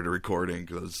we started recording,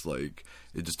 because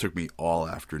it just took me all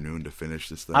afternoon to finish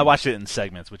this thing. I watched it in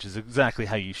segments, which is exactly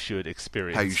how you should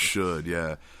experience. How you should,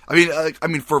 yeah. I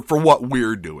mean, for what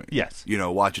we're doing. Yes.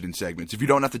 Watch it in segments. If you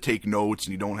don't have to take notes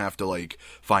and you don't have to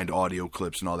find audio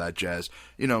clips and all that jazz,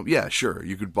 yeah, sure,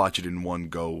 you could watch it in one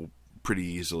go pretty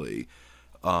easily.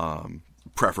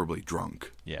 Preferably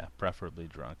drunk. Yeah, preferably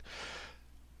drunk.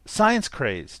 Science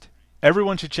Crazed.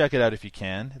 Everyone should check it out if you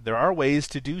can. There are ways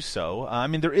to do so. I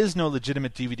mean, there is no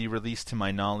legitimate DVD release to my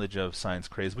knowledge of Science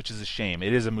Craze, which is a shame.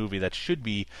 It is a movie that should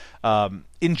be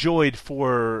enjoyed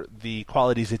for the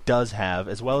qualities it does have,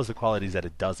 as well as the qualities that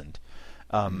it doesn't.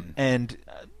 And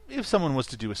if someone was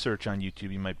to do a search on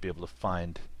YouTube, you might be able to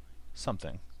find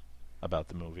something about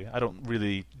the movie. I don't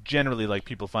really generally like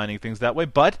people finding things that way,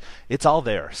 but it's all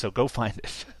there, so go find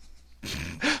it.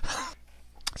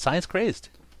 Science Crazed.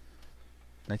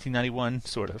 1991,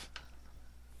 sort of.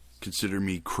 Consider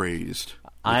me crazed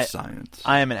with science.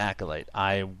 I am an acolyte.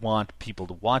 I want people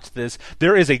to watch this.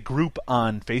 There is a group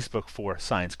on Facebook for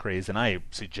Science Crazed, and I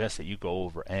suggest that you go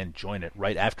over and join it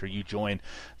right after you join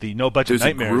the No Budget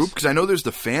Nightmares. There's a group? Because I know there's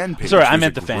the fan page. Sorry, I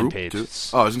meant the fan page. Oh, I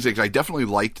was going to say, because I definitely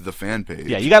liked the fan page.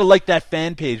 Yeah, you got to like that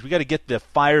fan page. We got to get the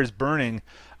fires burning,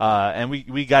 and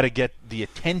we got to get the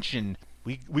attention.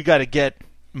 We got to get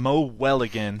Mo well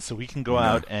again, so we can go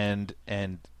out and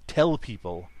tell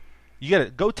people. You got to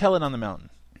go tell it on the mountain.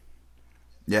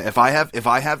 Yeah, if I have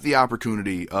the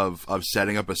opportunity of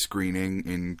setting up a screening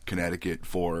in Connecticut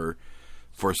for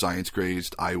Science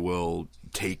Crazed, I will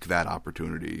take that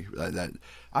opportunity.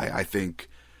 I think,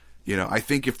 I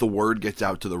think if the word gets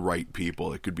out to the right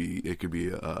people, it could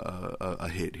be a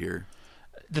hit here.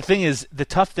 The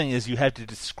tough thing is you have to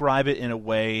describe it in a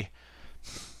way.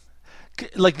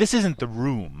 Like, this isn't The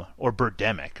Room or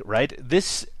Birdemic, right?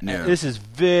 This is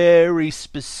very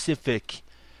specific.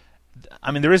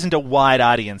 I mean, there isn't a wide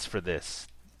audience for this.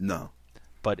 No.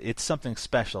 But it's something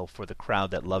special for the crowd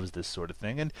that loves this sort of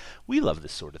thing, and we love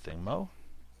this sort of thing, Mo.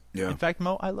 Yeah. In fact,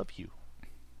 Mo, I love you.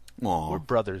 Aww. We're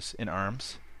brothers in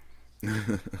arms.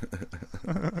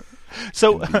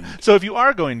 So if you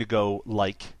are going to go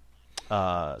like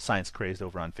Science Crazed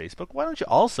over on Facebook, why don't you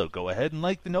also go ahead and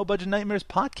like the No Budget Nightmares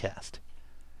podcast?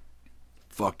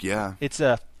 Fuck yeah! It's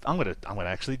I'm gonna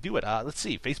actually do it. Let's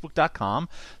see,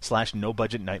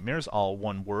 Facebook.com/NoBudgetNightmares, all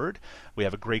one word. We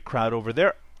have a great crowd over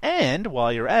there. And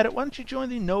while you're at it, why don't you join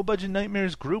the No Budget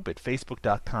Nightmares group at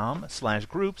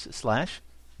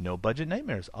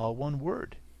Facebook.com/groups/NoBudgetNightmares, all one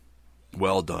word.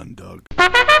 Well done, Doug.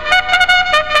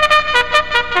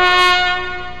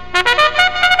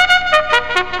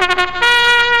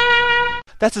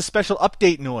 That's a special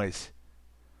update noise.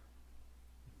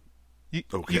 You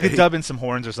could dub in some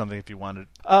horns or something if you wanted.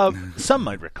 Some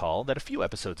might recall that a few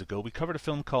episodes ago we covered a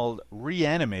film called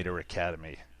Reanimator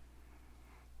Academy.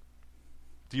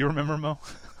 Do you remember, Mo?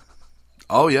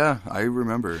 Oh, yeah, I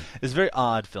remember. It's a very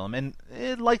odd film, and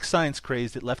like Science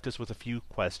Crazed, it left us with a few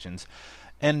questions.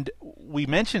 And we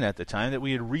mentioned at the time that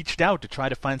we had reached out to try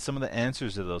to find some of the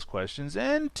answers to those questions,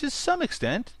 and to some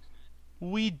extent,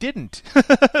 we didn't.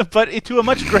 But to a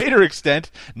much greater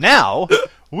extent, now,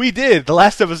 we did. The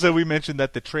last episode we mentioned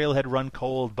that the trail had run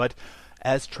cold, but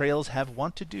as trails have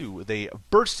wont to do, they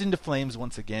burst into flames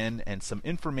once again, and some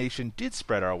information did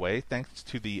spread our way thanks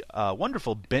to the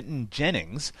wonderful Benton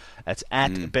Jennings. That's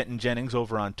at Benton Jennings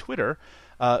over on Twitter,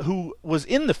 who was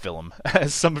in the film,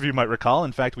 as some of you might recall.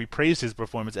 In fact, we praised his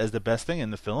performance as the best thing in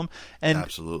the film, and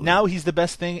Absolutely. Now he's the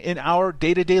best thing in our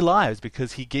day-to-day lives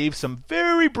because he gave some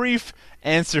very brief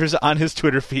answers on his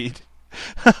Twitter feed.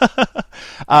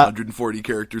 140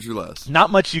 characters or less.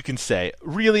 Not much you can say.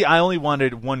 Really, I only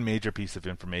wanted one major piece of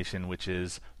information, which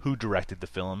is who directed the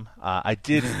film. I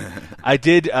did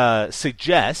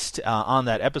suggest on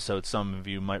that episode, some of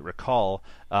you might recall,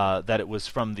 that it was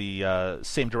from the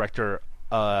same director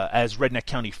as Redneck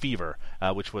County Fever,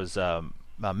 which was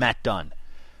Matt Dunn.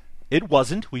 It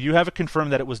wasn't. You have it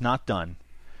confirmed that it was not done.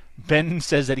 Ben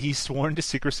says that he's sworn to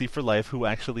secrecy for life who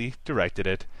actually directed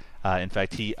it. In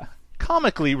fact, he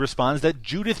comically responds that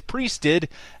Judith Priest did.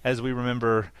 As we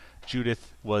remember,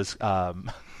 Judith was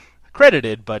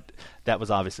credited, but that was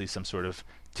obviously some sort of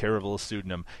terrible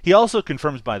pseudonym. He also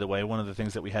confirms, by the way, one of the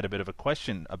things that we had a bit of a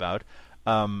question about,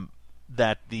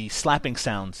 that the slapping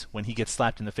sounds when he gets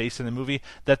slapped in the face in the movie,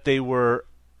 that they were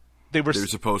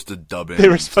supposed to dub in. They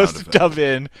were supposed to dub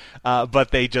in,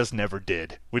 but they just never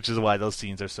did, which is why those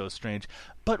scenes are so strange.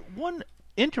 But one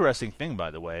interesting thing, by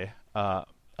the way,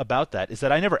 about that is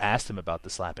that I never asked him about the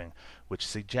slapping, which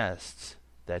suggests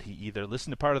that he either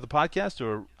listened to part of the podcast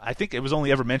or I think it was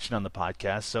only ever mentioned on the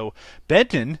podcast. So,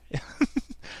 Benton,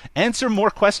 answer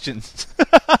more questions.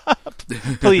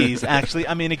 Please, actually.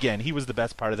 I mean, again, he was the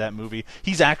best part of that movie.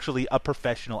 He's actually a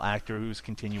professional actor who's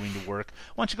continuing to work.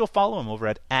 Why don't you go follow him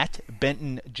over at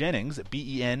Benton Jennings,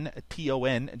 Benton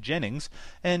Jennings,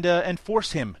 and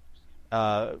force him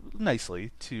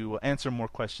nicely to answer more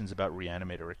questions about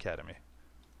Reanimator Academy.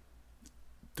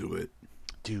 Do it.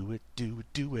 Do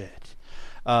it.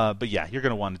 But yeah, you're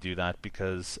going to want to do that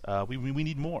because we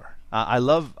need more. I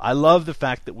love the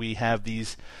fact that we have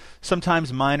these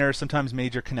sometimes minor, sometimes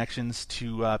major connections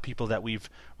to people that we've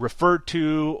referred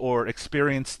to or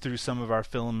experienced through some of our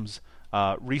films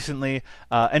recently.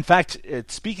 In fact,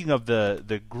 speaking of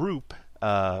the group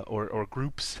or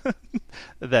groups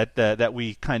that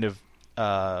we kind of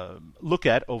look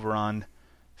at over on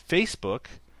Facebook,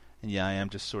 and yeah, I am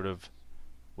just sort of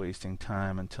wasting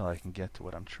time until I can get to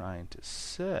what I'm trying to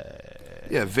say.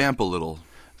 Yeah, vamp a little.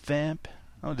 Vamp.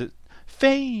 Oh,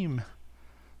 fame.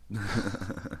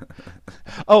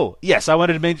 Oh, yes, I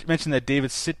wanted to mention that David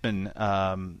Sitman,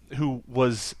 who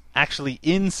was actually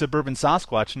in Suburban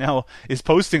Sasquatch, now is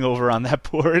posting over on that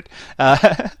board.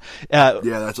 Yeah,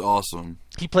 that's awesome.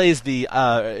 He plays the,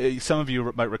 some of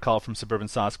you might recall from Suburban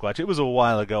Sasquatch, it was a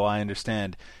while ago, I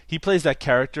understand. He plays that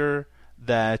character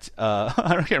that I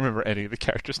can't remember any of the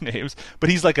characters' names,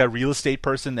 but he's like a real estate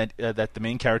person that the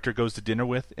main character goes to dinner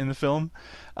with in the film,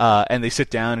 and they sit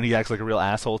down and he acts like a real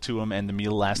asshole to him, and the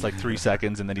meal lasts like 3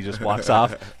 seconds, and then he just walks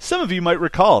off. Some of you might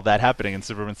recall that happening in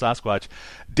Suburban Sasquatch.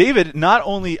 David not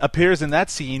only appears in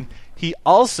that scene, he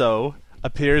also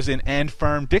appears in And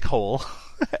Firm Dickhole.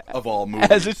 Of all movies.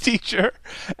 As a teacher.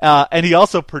 And he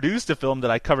also produced a film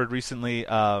that I covered recently,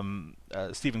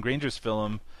 Stephen Granger's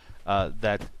film,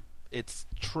 that it's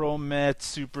Tromet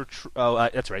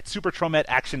that's right, Super Tromet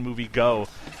Action Movie Go.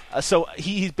 So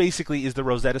he basically is the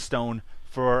Rosetta Stone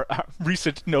for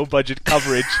recent no-budget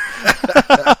coverage.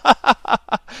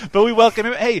 But we welcome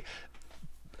him. Hey,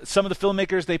 some of the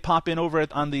filmmakers, they pop in over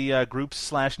on the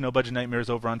groups / No Budget Nightmares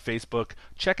over on Facebook.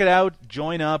 Check it out.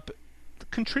 Join up.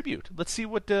 Contribute. Let's see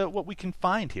what we can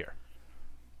find here.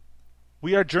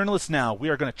 We are journalists now. We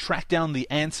are going to track down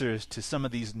the answers to some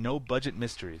of these no-budget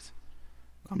mysteries.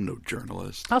 I'm no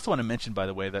journalist. I also want to mention, by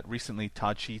the way, that recently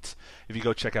Todd Sheets, if you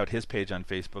go check out his page on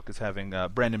Facebook, is having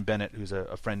Brandon Bennett, who's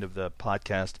a friend of the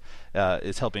podcast,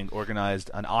 is helping organize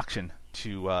an auction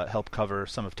to help cover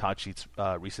some of Todd Sheets'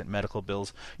 recent medical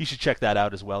bills. You should check that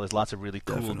out as well. There's lots of really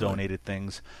cool donated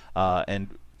things.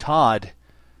 And Todd,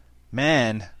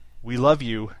 man, we love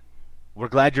you. We're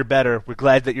glad you're better. We're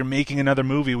glad that you're making another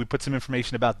movie. We put some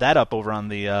information about that up over on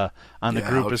the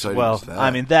group as well.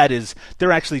 I mean,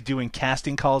 they're actually doing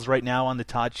casting calls right now on the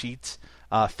Todd Sheets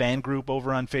fan group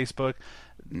over on Facebook.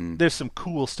 there's some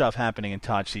cool stuff happening in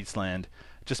Todd Sheets land.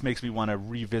 It just makes me want to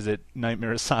revisit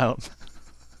Nightmare Asylum.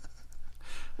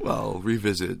 Well,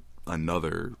 revisit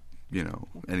another,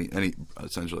 any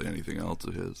essentially anything else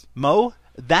of his. Mo,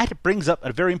 that brings up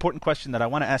a very important question that I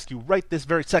want to ask you right this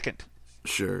very second.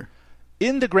 Sure.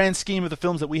 In the grand scheme of the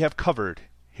films that we have covered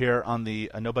here on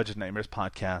the No Budget Nightmares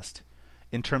podcast,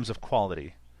 in terms of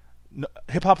quality,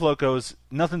 Hip Hop Locos,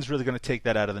 nothing's really going to take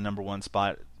that out of the number one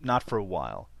spot, not for a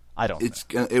while. I don't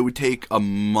know. It would take a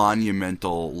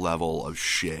monumental level of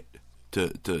shit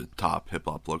to top Hip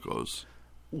Hop Locos.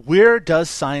 Where does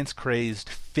Science Crazed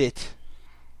fit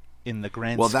in the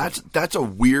grand scheme? Well, that's a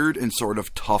weird and sort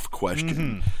of tough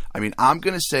question. I mean, I'm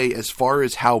going to say as far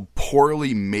as how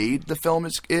poorly made the film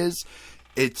is,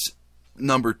 it's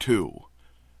number 2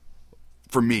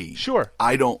 for me. Sure.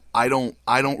 I don't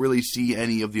really see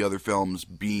any of the other films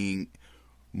being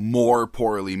more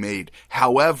poorly made.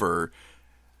 However,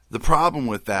 the problem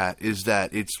with that is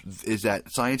that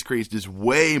Science Crazed is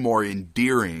way more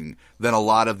endearing than a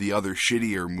lot of the other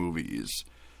shittier movies.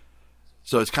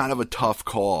 So it's kind of a tough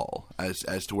call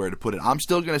as to where to put it. I'm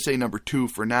still going to say number 2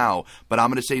 for now, but I'm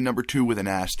going to say number 2 with an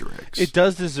asterisk. It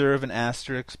does deserve an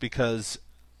asterisk because,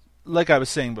 like I was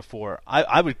saying before,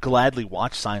 I would gladly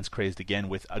watch Science Crazed again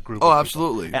with a group of people.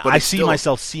 Absolutely. But I see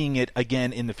myself seeing it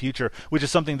again in the future, which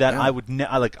is something that I would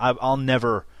I'll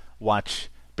never watch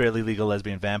Barely Legal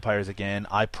Lesbian Vampires again.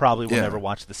 I probably will never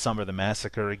watch The Summer of the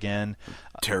Massacre again.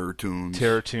 Terror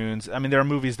Tunes. I mean, there are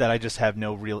movies that I just have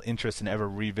no real interest in ever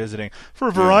revisiting for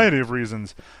a variety of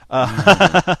reasons.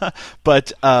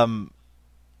 But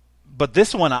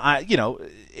this one,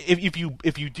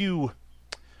 if you do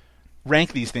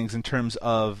rank these things in terms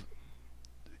of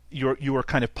your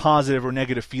kind of positive or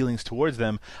negative feelings towards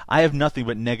them, I have nothing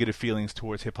but negative feelings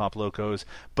towards Hip Hop Locos,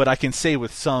 but I can say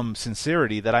with some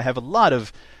sincerity that I have a lot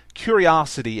of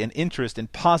curiosity and interest and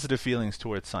positive feelings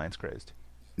towards Science Crazed.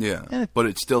 Yeah, but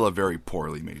it's still a very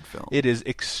poorly made film. It is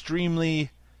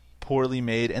extremely poorly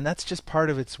made, and that's just part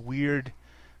of its weird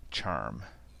charm.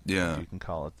 Yeah. If you can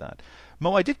call it that.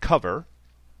 Mo, I did cover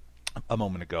a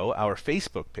moment ago our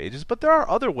Facebook pages, but there are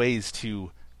other ways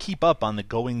to keep up on the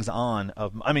goings-on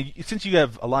of... I mean, since you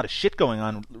have a lot of shit going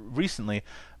on recently,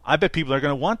 I bet people are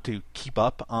going to want to keep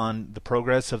up on the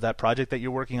progress of that project that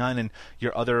you're working on and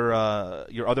your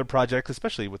other projects,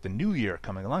 especially with the new year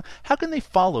coming along. How can they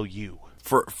follow you?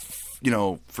 For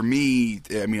me,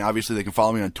 I mean, obviously they can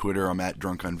follow me on Twitter. I'm at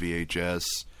Drunk on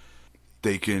VHS.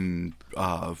 They can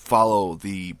follow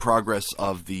the progress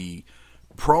of the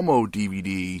promo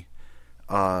DVD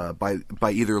by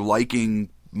either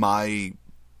liking my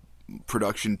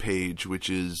production page, which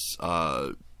is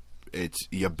it's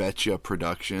Yabetcha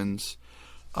Productions,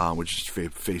 which is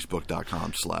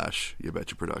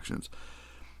facebook.com/Yabetcha Productions.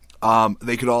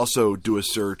 They could also do a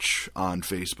search on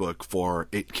Facebook for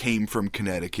It Came From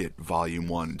Connecticut Volume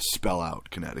 1, spell out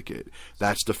Connecticut.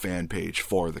 That's the fan page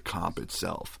for the comp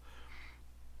itself.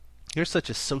 You're such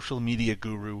a social media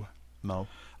guru, Mo.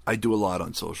 I do a lot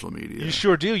on social media. You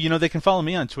sure do. They can follow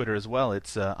me on Twitter as well.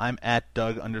 It's I'm at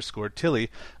Doug_Tilley.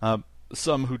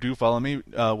 Some who do follow me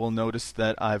will notice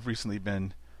that I've recently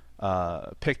been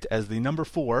picked as the number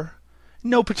 4.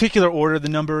 No particular order. The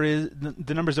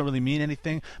numbers don't really mean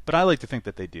anything, but I like to think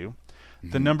that they do. Mm-hmm.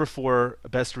 The number 4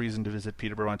 best reason to visit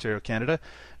Peterborough, Ontario, Canada,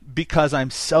 because I'm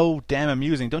so damn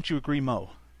amusing. Don't you agree, Mo?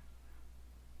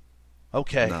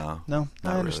 Okay. No,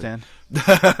 I understand.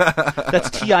 Really. That's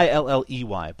Tilley,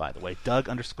 by the way.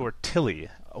 Doug_Tilley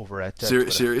over at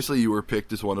Seriously, you were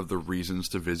picked as one of the reasons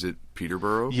to visit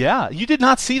Peterborough? Yeah, you did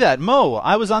not see that, Mo.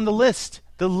 I was on the list.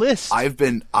 I have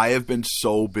been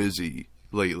so busy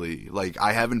lately. Like,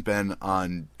 I haven't been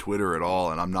on Twitter at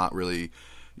all, and I'm not really,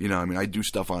 I do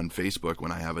stuff on Facebook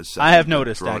when I have a second. I have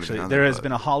noticed, actually. There has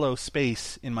been a hollow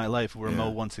space in my life where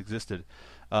Mo once existed.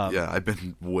 I've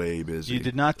been way busy. You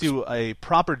did not do a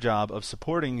proper job of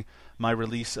supporting my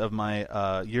release of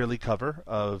my yearly cover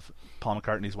of Paul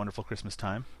McCartney's Wonderful Christmas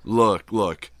Time.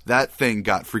 Look, that thing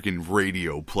got freaking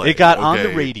radio play. It got on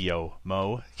the radio,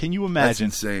 Mo. Can you imagine?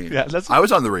 That's insane. Yeah, I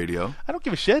was on the radio. I don't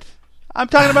give a shit. I'm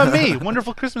talking about me,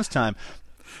 Wonderful Christmas Time.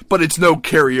 But it's no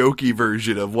karaoke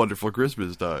version of Wonderful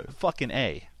Christmas Time. Fucking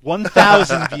A.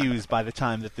 1,000 views by the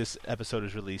time that this episode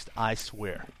is released, I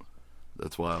swear.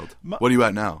 That's wild. What are you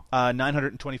at now?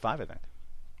 925, I think.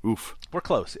 Oof. We're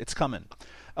close. It's coming.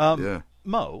 Yeah.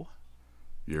 Mo.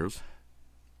 Yours?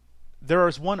 There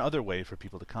is one other way for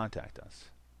people to contact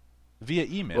us. Via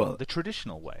email, the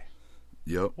traditional way.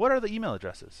 Yep. What are the email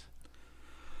addresses?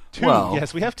 2. Well,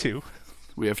 yes, we have 2.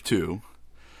 We have 2.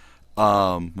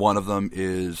 One of them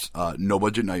is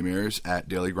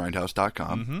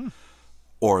nobudgetnightmares@dailygrindhouse.com. Mm-hmm.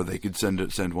 or they could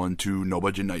send one to No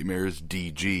Budget Nightmares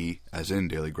DG, as in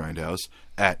Daily Grindhouse,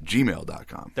 at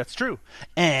gmail.com. That's true.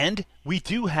 And we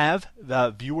do have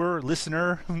the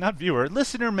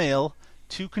listener mail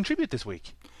to contribute this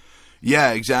week.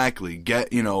 Yeah, exactly.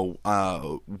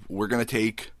 We're gonna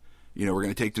take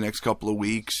the next couple of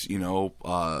weeks,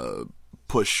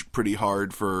 push pretty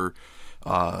hard for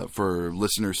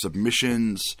listener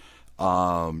submissions.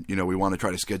 We want to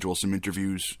try to schedule some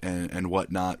interviews and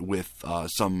whatnot with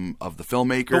some of the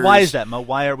filmmakers. But why is that, Mo?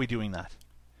 Why are we doing that?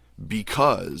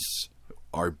 Because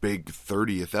our big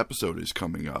 30th episode is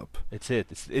coming up. It's it.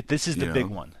 This is the big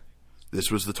one. This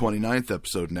was the 29th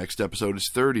episode. Next episode is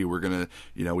 30. We're gonna,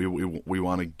 we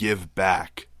want to give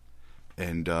back,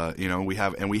 and we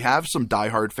have some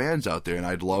diehard fans out there, and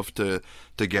I'd love to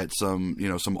get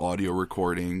some audio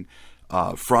recording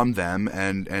from them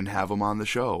and have them on the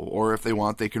show. Or if they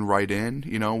want, they can write in.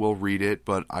 We'll read it,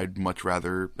 but I'd much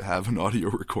rather have an audio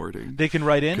recording. They can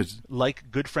write in, like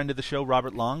good friend of the show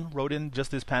Robert Long wrote in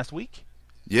just this past week.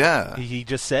 Yeah, he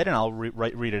just said, and I'll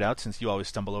read it out since you always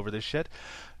stumble over this shit.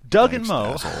 Doug and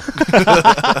Mo,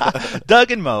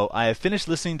 I have finished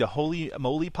listening to Holy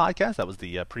Moly podcast. That was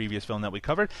the previous film that we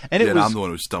covered, and I'm the one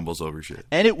who stumbles over shit.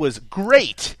 And it was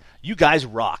great. You guys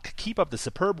rock. Keep up the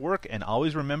superb work, and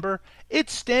always remember,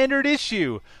 it's standard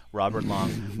issue. Robert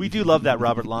Long. We do love that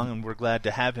Robert Long, and we're glad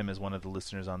to have him as one of the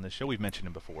listeners on this show. We've mentioned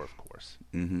him before, of course.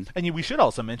 Mm-hmm. And we should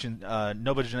also mention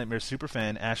No Budget Nightmares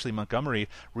superfan Ashley Montgomery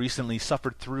recently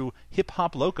suffered through Hip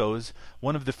Hop Locos,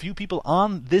 one of the few people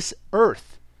on this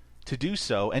earth to do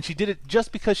so, and she did it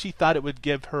just because she thought it would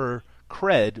give her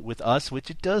cred with us, which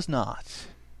it does not.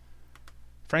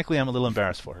 Frankly, I'm a little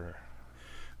embarrassed for her.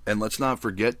 And let's not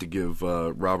forget to give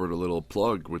Robert a little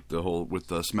plug with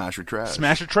the Smash or Trash.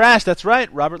 Smash or Trash, that's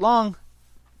right, Robert Long.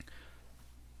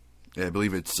 Yeah, I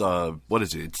believe it's what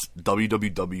is it? It's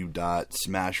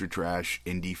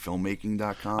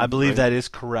www.smashertrashindiefilmmaking.com. I believe right? that is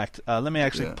correct. Let me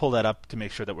actually pull that up to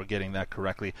make sure that we're getting that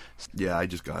correctly. Yeah, I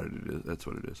just got it. That's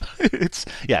what it is. It's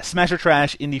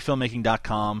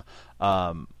smashertrashindiefilmmaking.com.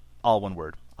 All one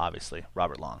word, obviously.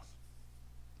 Robert Long.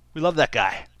 We love that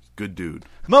guy. Good dude.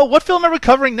 Mo, what film are we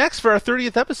covering next for our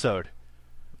 30th episode?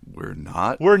 We're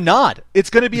not. It's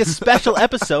going to be a special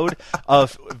episode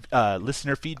of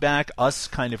listener feedback, us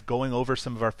kind of going over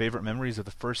some of our favorite memories of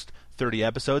the first 30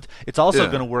 episodes. It's also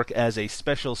going to work as a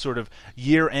special sort of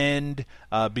year-end,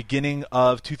 beginning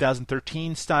of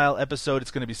 2013 style episode. It's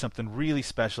going to be something really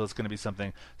special. It's going to be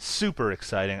something super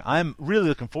exciting. I'm really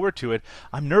looking forward to it.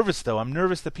 I'm nervous, though. I'm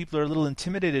nervous that people are a little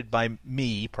intimidated by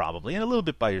me, probably, and a little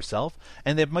bit by yourself,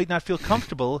 and they might not feel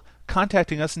comfortable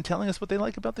contacting us and telling us what they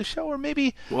like about the show, or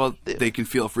maybe... Well, they can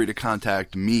feel free to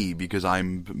contact me because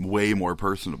I'm way more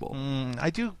personable. I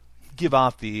do give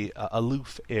off the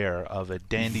aloof air of a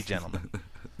dandy gentleman.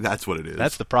 That's what it is.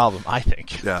 That's the problem, I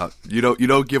think. Yeah, you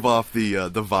don't give off the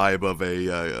vibe of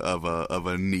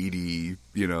a needy,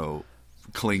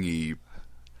 clingy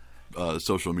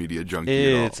social media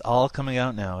junkie. It's all coming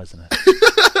out now, isn't it?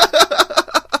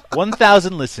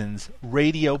 1,000 listens,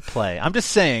 radio play. I'm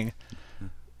just saying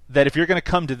that if you're going to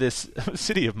come to this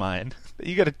city of mine,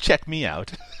 you got to check me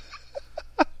out.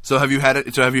 So have you had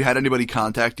anybody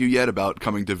contact you yet about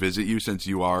coming to visit you, since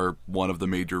you are one of the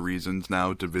major reasons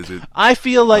now to visit? I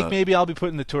feel like maybe I'll be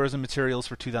putting the tourism materials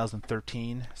for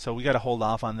 2013, so we got to hold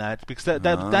off on that because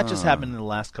that just happened in the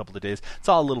last couple of days. It's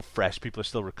all a little fresh. People are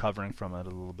still recovering from it a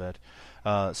little bit.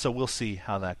 So we'll see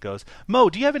how that goes. Mo,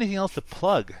 do you have anything else to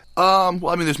plug? Well,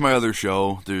 I mean, there's my other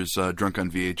show. There's Drunk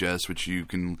on VHS, which you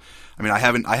can. I mean, I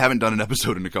haven't done an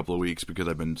episode in a couple of weeks because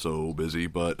I've been so busy.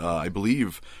 But I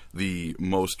believe the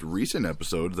most recent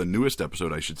episode, the newest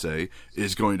episode, I should say,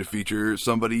 is going to feature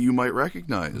somebody you might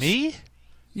recognize. Me?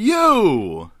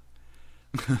 You.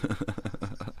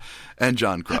 And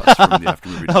John Cross from the After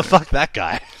Movie. Oh, fuck that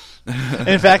guy.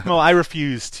 In fact, Mo, I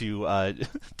refuse to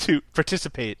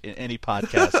participate in any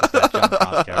podcast with that John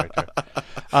Cross character.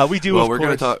 We do. Well, of we're course...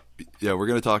 going to talk. Yeah, we're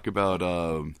going to talk about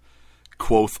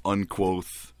quote unquote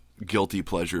guilty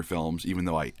pleasure films, even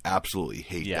though I absolutely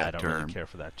hate that term. Yeah, I don't really care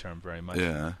for that term very much.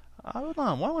 Yeah. Hold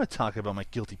on. Why do I want to talk about my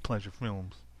guilty pleasure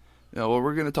films? Yeah, well,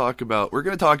 we're going to talk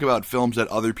about films that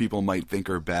other people might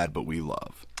think are bad, but we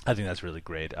love. I think that's really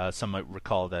great. Some might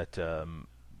recall that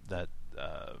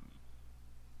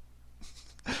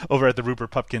over at the Rupert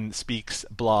Pupkin Speaks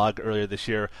blog earlier this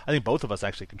year, I think both of us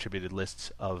actually contributed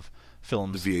lists of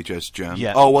films. The VHS gem.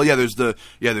 Yeah. Oh well, yeah. There's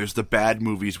the bad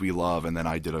movies we love, and then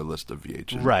I did a list of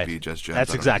VHS gems.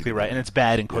 That's exactly right, and it's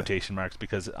bad in quotation marks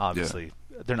because obviously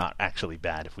they're not actually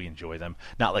bad if we enjoy them.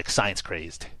 Not like Science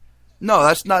Crazed. No,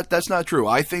 that's not true.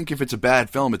 I think if it's a bad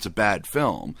film, it's a bad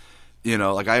film. You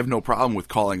know, like I have no problem with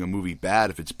calling a movie bad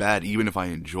if it's bad, even if I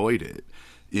enjoyed it.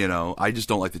 You know, I just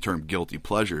don't like the term guilty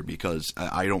pleasure because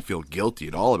I don't feel guilty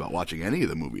at all about watching any of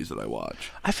the movies that I watch.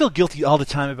 I feel guilty all the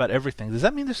time about everything. Does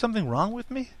that mean there's something wrong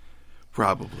with me?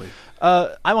 Probably.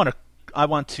 I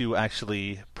want to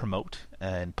actually promote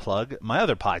and plug my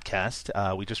other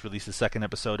podcast. We just released the second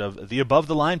episode of the Above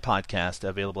the Line podcast,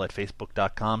 available at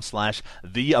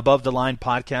facebook.com/the Above the Line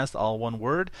podcast, all one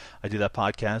word. I do that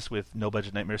podcast with No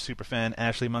Budget Nightmare superfan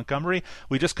Ashley Montgomery.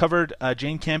 We just covered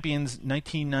Jane Campion's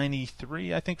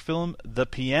 1993, I think, film The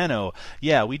Piano.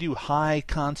 Yeah, we do high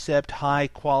concept, high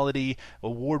quality,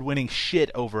 award-winning shit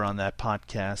over on that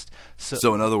podcast.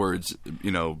 So in other words,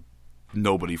 you know,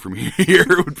 nobody from here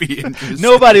would be interested.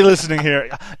 Nobody listening here.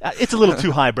 It's a little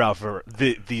too highbrow for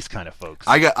these kind of folks.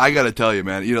 I got to tell you,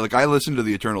 man. You know, like I listened to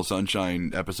the Eternal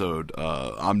Sunshine episode.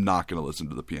 I'm not going to listen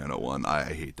to the Piano one. I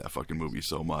hate that fucking movie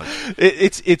so much.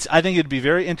 It's. I think it'd be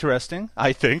very interesting.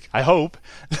 I hope.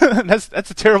 That's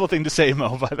a terrible thing to say,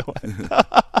 Mo. By the way.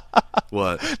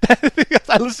 What?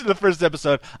 I listened to the first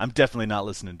episode. I'm definitely not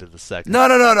listening to the second. No.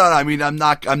 I mean, I'm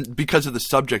because of the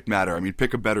subject matter. I mean,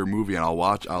 pick a better movie and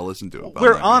I'll listen to it.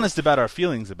 We're honest about our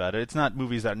feelings about it. It's not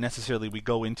movies that necessarily we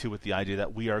go into with the idea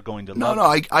that we are going to love. No,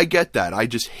 I get that. I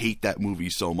just hate that movie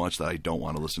so much that I don't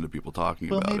want to listen to people talking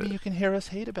about it. Well, maybe you can hear us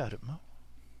hate about it, Mo.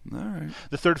 All right.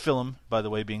 The third film, by the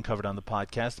way, being covered on the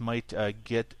podcast, might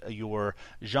get your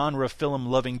genre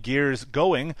film-loving gears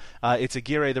going. It's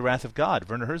Aguirre, The Wrath of God,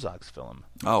 Werner Herzog's film.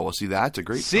 Oh, well, see, that's a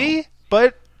great film.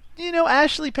 But, you know,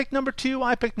 Ashley picked number 2,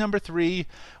 I picked number 3.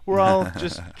 We're all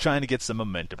just trying to get some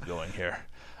momentum going here.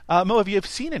 Mo, have you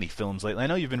seen any films lately? I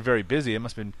know you've been very busy. It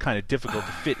must have been kind of difficult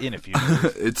to fit in a few.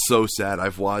 It's so sad.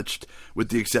 I've watched, with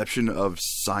the exception of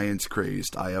Science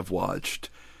Crazed, I have watched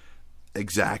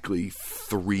exactly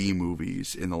 3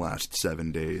 movies in the last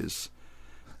 7 days,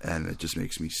 and it just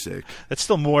makes me sick. That's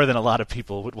still more than a lot of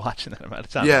people would watch in that amount of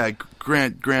time. Yeah,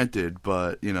 granted,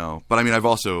 but I mean, I've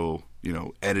also,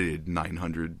 edited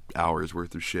 900 hours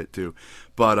worth of shit too.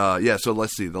 But yeah, so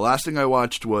let's see. The last thing I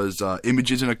watched was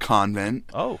Images in a Convent.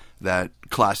 Oh, that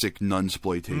classic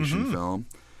nunsploitation film.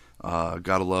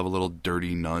 Gotta love a little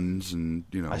dirty nuns, and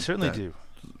I certainly do.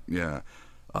 Yeah,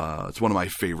 it's one of my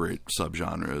favorite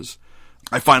subgenres.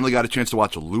 I finally got a chance to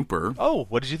watch Looper. Oh,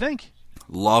 what did you think?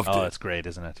 Loved it. Oh, it's great,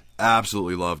 isn't it?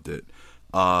 Absolutely loved it.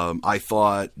 I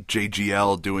thought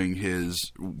JGL doing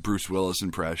his Bruce Willis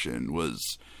impression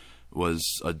was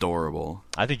adorable.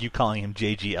 I think you calling him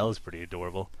JGL is pretty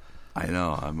adorable. I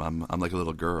know. I'm like a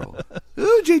little girl.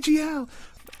 Ooh, JGL.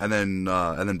 And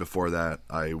then before that,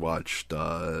 I watched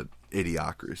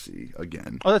Idiocracy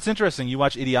again. Oh, that's interesting. You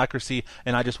watched Idiocracy,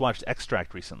 and I just watched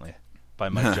Extract recently by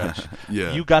Mike Judge.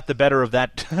 Yeah. You got the better of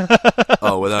that.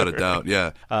 Oh, without a doubt,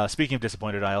 yeah. Speaking of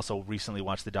disappointed, I also recently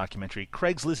watched the documentary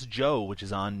Craigslist Joe, which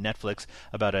is on Netflix,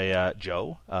 about a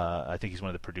Joe. I think he's one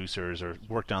of the producers or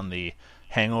worked on the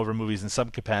Hangover movies in some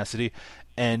capacity.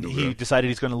 And he decided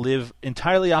he's going to live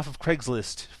entirely off of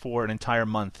Craigslist for an entire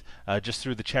month, just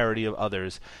through the charity of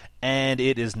others. And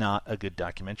it is not a good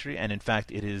documentary. And in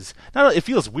fact, it is not. It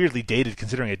feels weirdly dated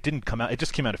considering it didn't come out. It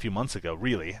just came out a few months ago,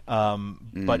 really.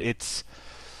 But it's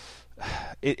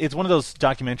one of those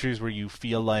documentaries where you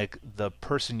feel like the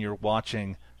person you're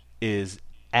watching is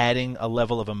adding a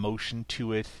level of emotion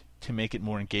to it to make it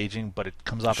more engaging, but it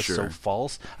comes off as so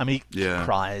false. I mean, he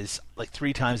cries like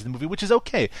 3 times in the movie, which is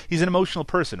okay. He's an emotional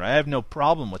person, right? I have no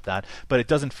problem with that, but it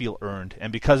doesn't feel earned.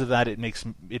 And because of that, it makes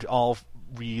it all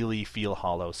really feel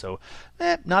hollow. So,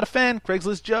 not a fan.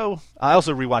 Craigslist Joe. I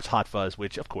also rewatched Hot Fuzz,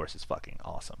 which, of course, is fucking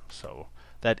awesome. So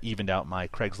that evened out my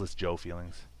Craigslist Joe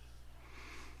feelings.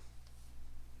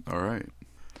 All right.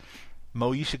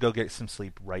 Mo, you should go get some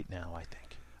sleep right now, I think.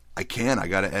 I can. I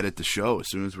got to edit the show as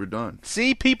soon as we're done.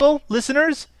 See, people,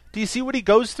 listeners? Do you see what he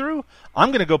goes through? I'm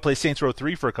going to go play Saints Row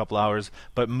 3 for a couple hours,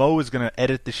 but Mo is going to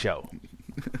edit the show.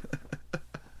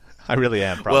 I really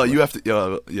am, probably. Well, you have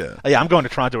to, yeah. Yeah, I'm going to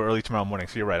Toronto early tomorrow morning,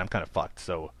 so you're right. I'm kind of fucked,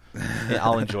 so yeah,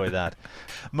 I'll enjoy that.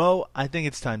 Mo, I think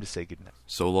it's time to say goodnight.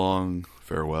 So long,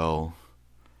 farewell.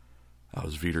 I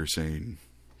was Vitor saying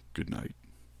goodnight.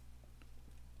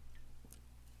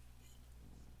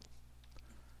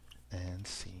 And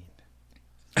scene.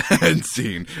 And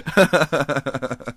scene.